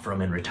draw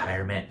from in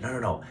retirement.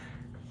 No.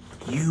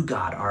 You,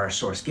 God, are our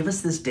source. Give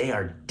us this day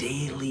our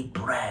daily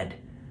bread.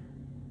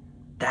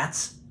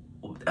 That's,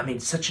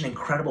 such an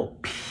incredible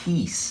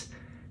peace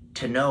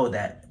to know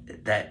that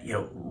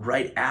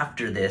right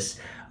after this,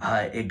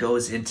 it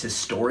goes into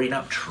storing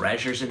up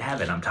treasures in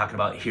heaven. I'm talking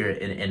about here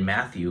in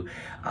Matthew.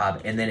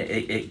 And then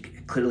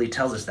it clearly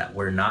tells us that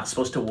we're not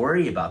supposed to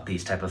worry about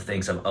these type of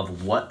things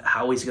of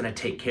how he's going to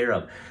take care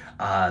of,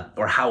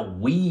 or how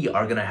we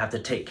are going to have to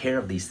take care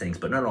of these things.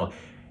 But no.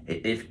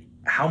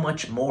 How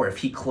much more if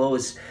he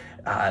clothes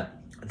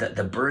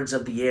the birds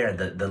of the air,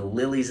 the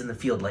lilies in the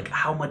field, like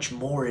how much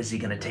more is he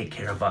going to take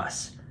care of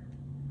us?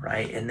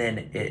 Right? And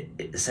then it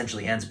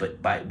essentially ends,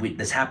 but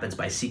this happens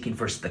by seeking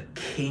first the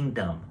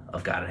kingdom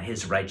of God and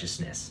his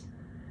righteousness.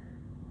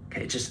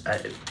 Okay, just I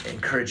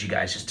encourage you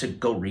guys just to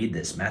go read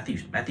this.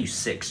 Matthew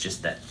 6,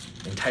 just that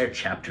entire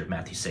chapter of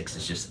Matthew 6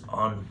 is just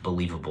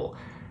unbelievable.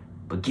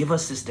 But give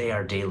us this day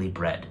our daily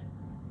bread.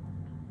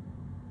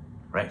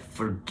 Right?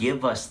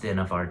 Forgive us then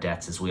of our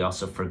debts as we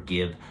also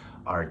forgive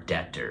our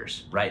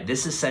debtors. Right?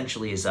 This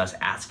essentially is us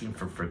asking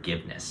for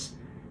forgiveness.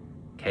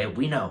 Okay,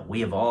 we know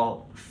we have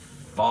all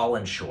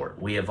fallen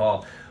short. We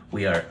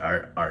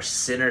are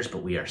sinners,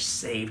 but we are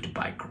saved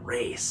by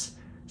grace.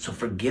 So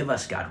forgive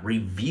us, God.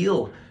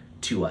 Reveal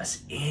to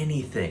us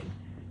anything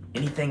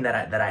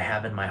that I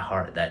have in my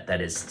heart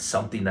that is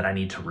something that I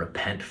need to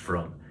repent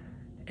from.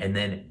 And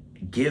then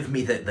give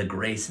me the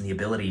grace and the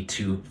ability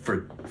to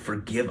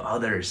forgive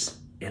others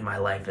in my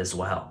life as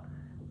well.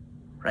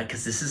 Right?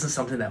 Because this isn't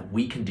something that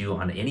we can do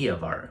on any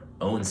of our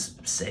own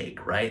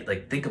sake, right?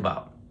 Like, think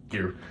about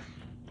your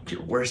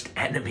worst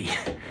enemy.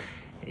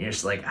 And you're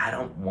just like, I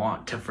don't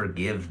want to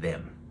forgive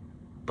them.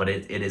 But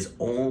it is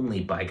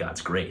only by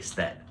God's grace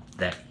that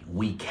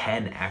we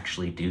can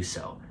actually do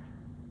so.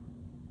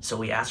 So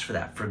we ask for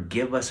that.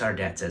 Forgive us our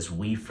debts as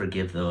we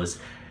forgive those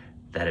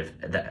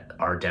that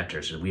our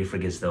debtors, or we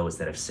forgive those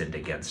that have sinned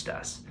against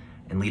us.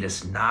 And lead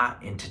us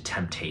not into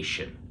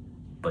temptation,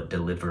 but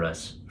deliver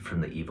us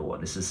from the evil one.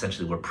 This is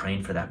essentially, we're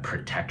praying for that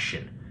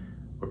protection.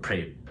 We're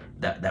praying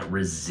that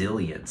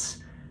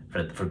resilience,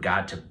 for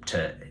God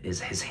to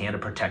his hand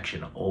of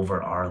protection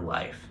over our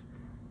life,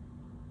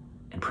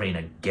 and praying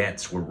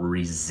against, we're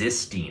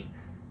resisting,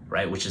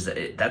 right? Which is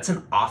that's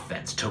an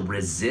offense. To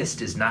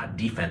resist is not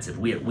defensive.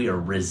 We are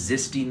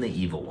resisting the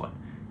evil one.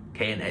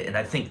 Okay, and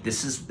I think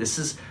this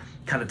is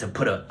kind of to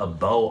put a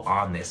bow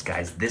on this,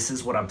 guys. This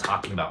is what I'm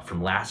talking about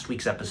from last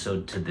week's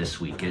episode to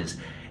this week.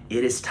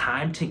 It is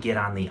time to get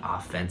on the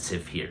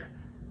offensive here.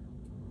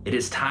 It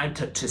is time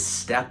to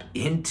step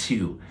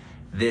into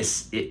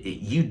this.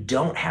 You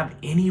don't have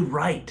any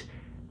right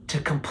to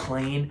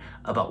complain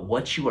about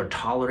what you are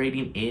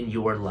tolerating in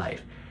your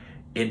life.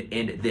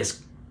 In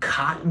this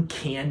cotton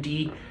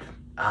candy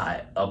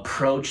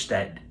approach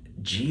that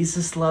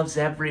Jesus loves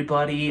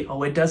everybody.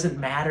 Oh, it doesn't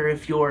matter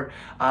if you're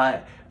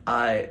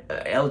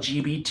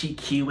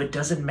LGBTQ. It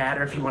doesn't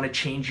matter if you want to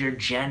change your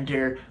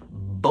gender.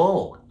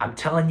 Bull. I'm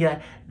telling you,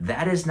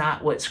 that is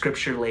not what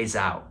Scripture lays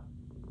out.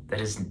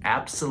 That is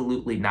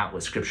absolutely not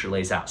what Scripture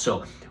lays out.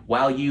 So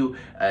while you,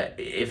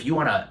 if you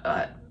want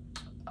to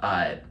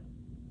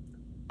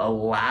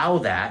allow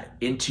that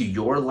into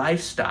your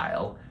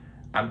lifestyle,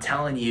 I'm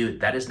telling you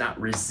that is not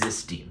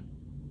resisting,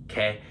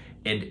 okay?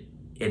 And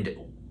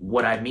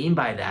what I mean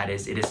by that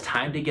is it is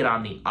time to get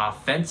on the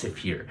offensive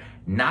here,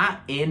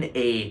 not in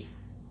a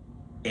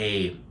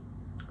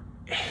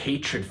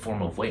hatred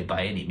form of way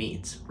by any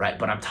means, right?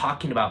 But I'm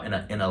talking about in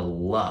a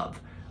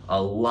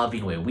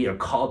loving way. We are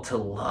called to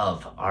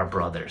love our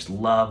brothers,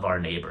 love our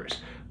neighbors,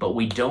 but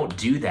we don't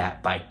do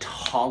that by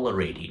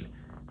tolerating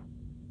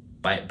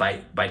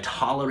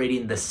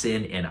the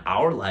sin in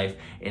our life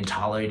and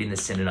tolerating the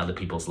sin in other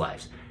people's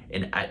lives.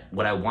 And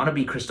what I want to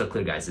be crystal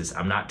clear, guys, is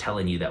I'm not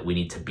telling you that we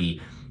need to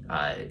be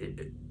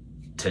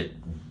to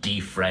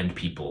defriend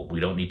people. We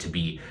don't need to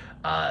be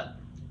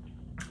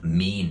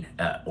mean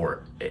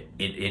or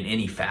in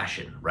any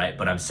fashion, right?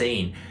 But I'm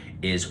saying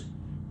is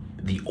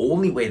the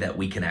only way that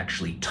we can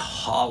actually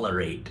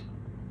tolerate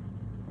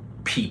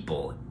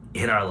people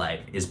in our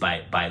life is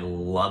by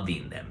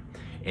loving them.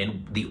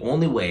 And the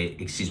only way,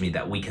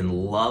 that we can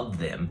love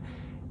them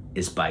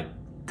is by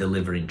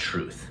delivering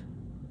truth.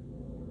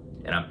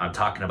 And I'm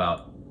talking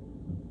about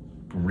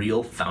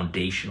real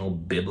foundational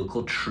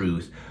biblical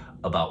truth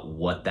about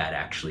what that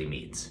actually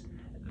means.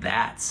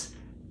 That's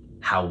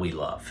how we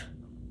love,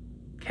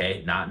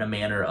 okay? Not in a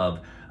manner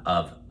of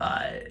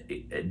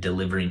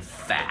delivering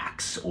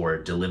facts or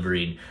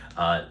delivering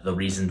the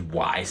reason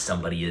why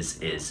somebody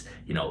is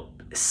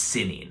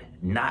sinning.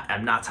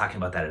 I'm not talking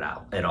about that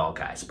at all,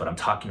 guys. But I'm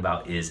talking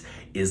about is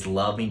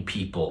loving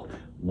people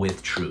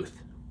with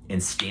truth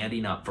and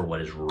standing up for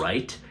what is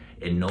right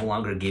and no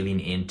longer giving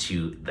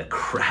into the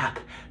crap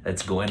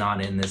that's going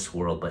on in this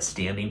world, but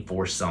standing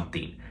for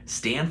something.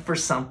 Stand for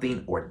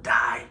something or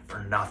die for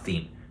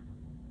nothing.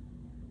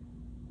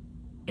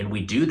 And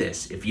we do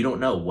this. If you don't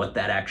know what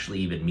that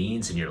actually even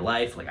means in your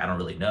life, like I don't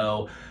really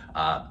know,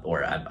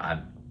 or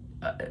I'm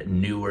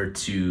newer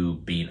to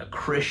being a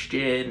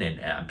Christian,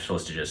 and I'm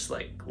supposed to just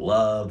like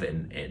love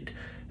and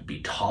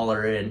be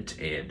tolerant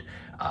and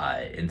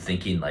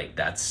thinking like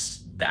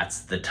that's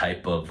the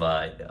type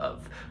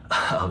of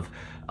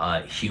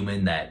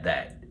human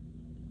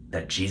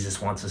that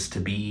Jesus wants us to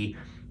be.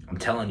 I'm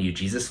telling you,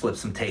 Jesus flipped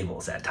some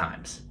tables at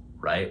times,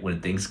 right?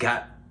 When things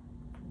got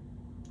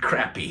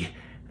crappy,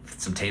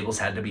 some tables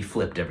had to be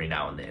flipped every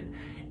now and then.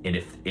 And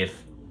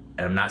if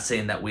and I'm not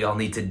saying that we all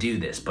need to do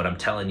this, but I'm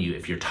telling you,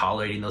 if you're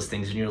tolerating those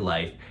things in your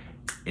life,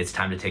 it's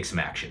time to take some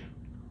action,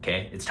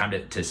 okay? It's time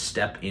to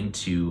step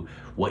into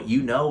what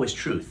you know is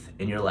truth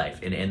in your life.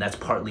 And that's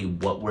partly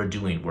what we're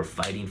doing. We're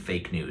fighting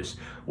fake news.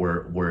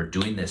 We're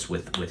doing this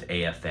with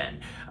AFN.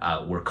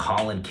 We're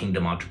calling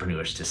kingdom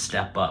entrepreneurs to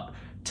step up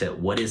to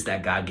what is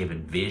that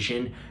God-given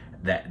vision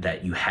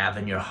that you have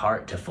in your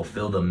heart to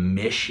fulfill the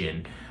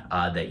mission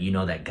that you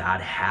know that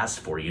God has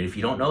for you. And if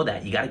you don't know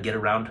that, you got to get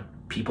around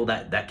people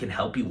that can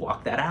help you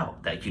walk that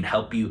out, that can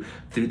help you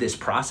through this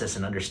process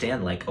and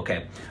understand like,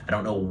 okay, I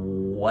don't know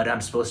what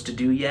I'm supposed to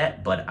do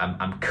yet, but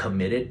I'm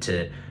committed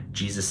to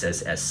Jesus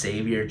as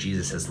Savior,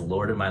 Jesus as the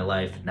Lord in my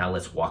life. Now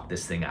let's walk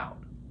this thing out.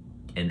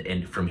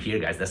 And from here,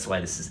 guys, that's why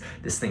this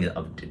thing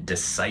of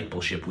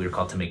discipleship, we are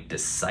called to make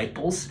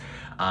disciples.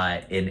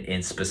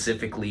 And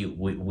specifically,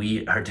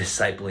 we are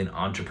discipling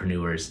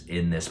entrepreneurs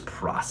in this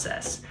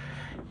process.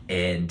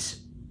 And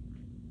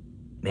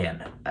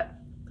man,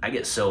 I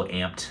get so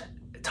amped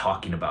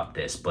talking about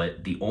this,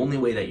 but the only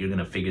way that you're going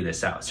to figure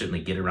this out, certainly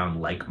get around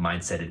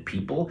like-minded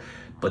people,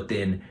 but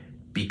then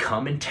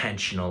become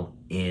intentional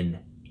in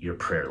your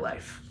prayer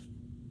life.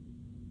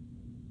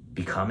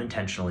 Become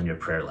intentional in your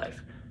prayer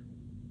life.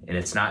 And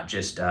it's not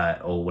just,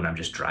 when I'm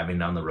just driving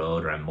down the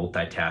road or I'm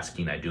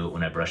multitasking, I do it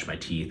when I brush my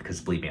teeth,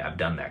 because believe me, I've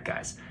done that,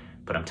 guys.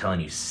 But I'm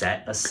telling you,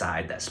 set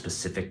aside that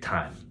specific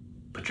time.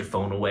 Put your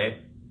phone away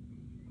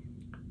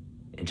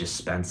and just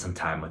spend some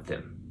time with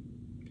Him,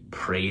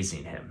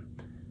 praising Him,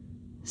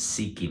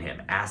 seeking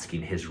Him,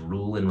 asking His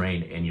rule and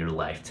reign in your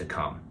life to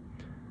come,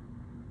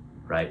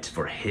 right?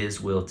 For His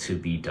will to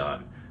be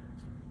done.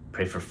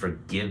 Pray for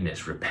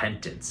forgiveness,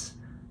 repentance,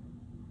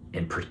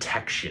 and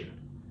protection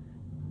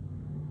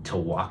to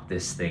walk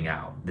this thing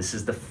out. This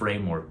is the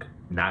framework,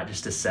 not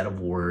just a set of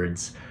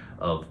words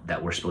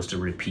that we're supposed to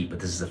repeat, but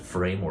this is a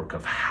framework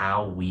of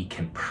how we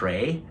can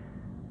pray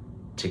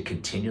to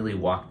continually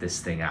walk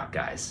this thing out,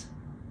 guys.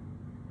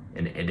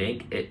 And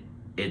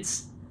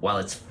it's while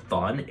it's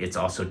fun, it's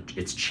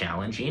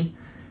challenging,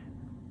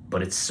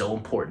 but it's so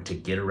important to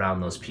get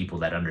around those people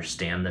that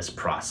understand this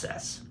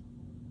process.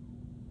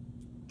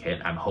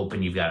 Okay, I'm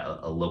hoping you've got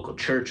a local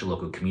church, a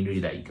local community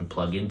that you can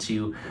plug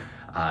into.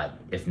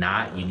 If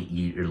not,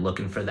 you're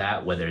looking for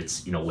that, whether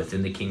it's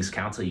within the King's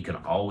Council, you can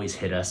always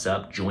hit us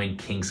up,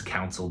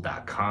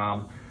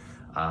 joinkingscouncil.com.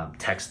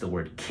 Text the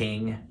word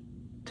KING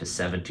to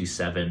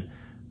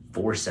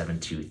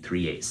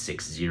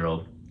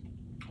 727-472-3860.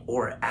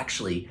 Or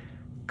actually,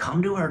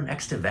 come to our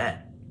next event.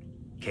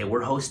 Okay,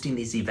 we're hosting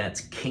these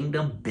events,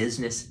 Kingdom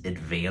Business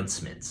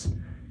Advancements.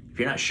 If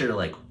you're not sure,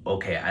 like,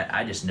 okay,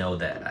 I just know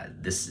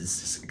that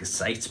this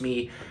excites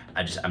me.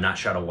 I'm not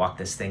sure how to walk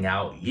this thing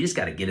out. You just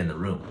got to get in the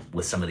room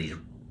with some of these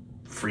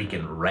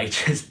freaking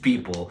righteous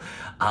people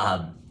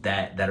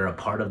that are a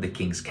part of the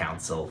King's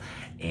Council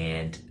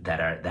and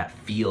that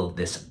feel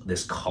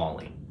this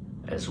calling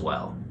as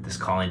well. This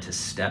calling to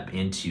step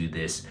into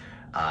this.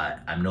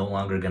 I'm no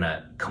longer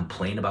gonna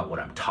complain about what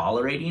I'm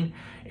tolerating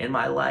in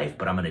my life,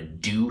 but I'm gonna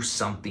do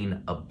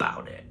something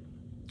about it.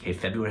 Okay,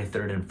 February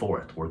 3rd and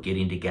 4th, we're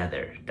getting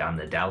together down in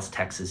the Dallas,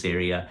 Texas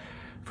area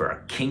for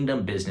our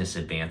Kingdom Business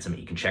Advancement.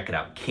 You can check it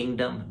out,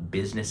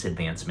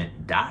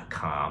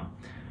 kingdombusinessadvancement.com.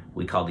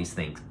 We call these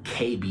things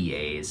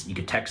KBAs. You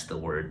can text the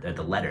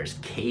letters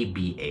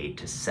KBA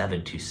to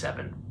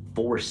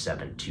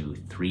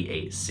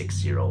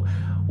 727-472-3860.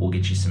 We'll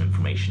get you some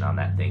information on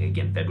that thing.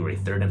 Again, February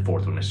 3rd and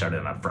 4th, we're gonna start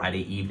it on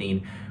Friday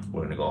evening.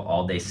 We're gonna go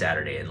all day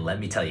Saturday. And let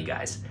me tell you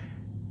guys,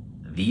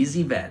 these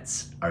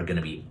events are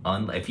gonna be,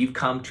 if you've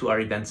come to our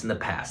events in the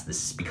past,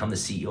 this has become the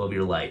CEO of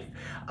your life,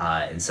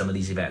 and some of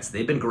these events,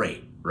 they've been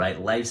great, right?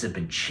 Lives have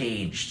been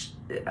changed.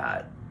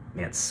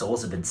 Man,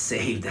 souls have been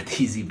saved at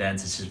these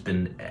events. It's just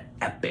been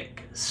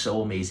epic.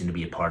 So amazing to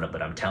be a part of.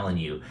 But I'm telling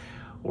you,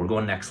 we're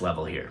going next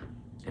level here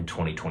in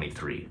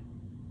 2023.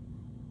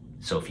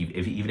 So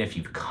even if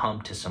you've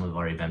come to some of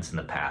our events in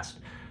the past,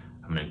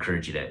 I'm gonna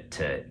encourage you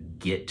to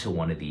get to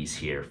one of these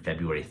here,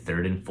 February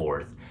 3rd and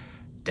 4th,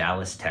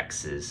 Dallas,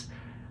 Texas.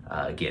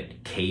 Again,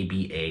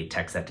 KBA,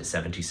 text that to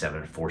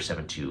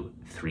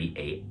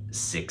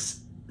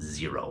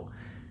 727-472-3860.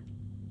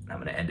 I'm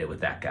gonna end it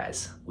with that,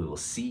 guys. We will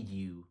see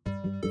you.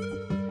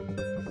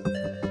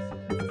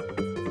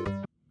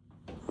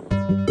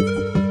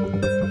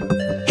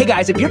 Hey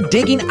guys, if you're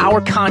digging our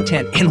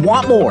content and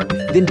want more,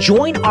 then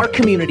join our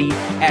community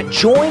at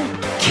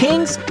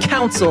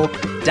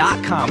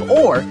joinkingscouncil.com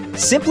or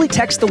simply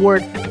text the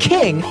word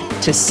KING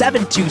to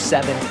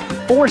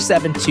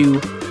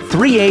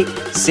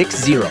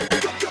 727-472-3860.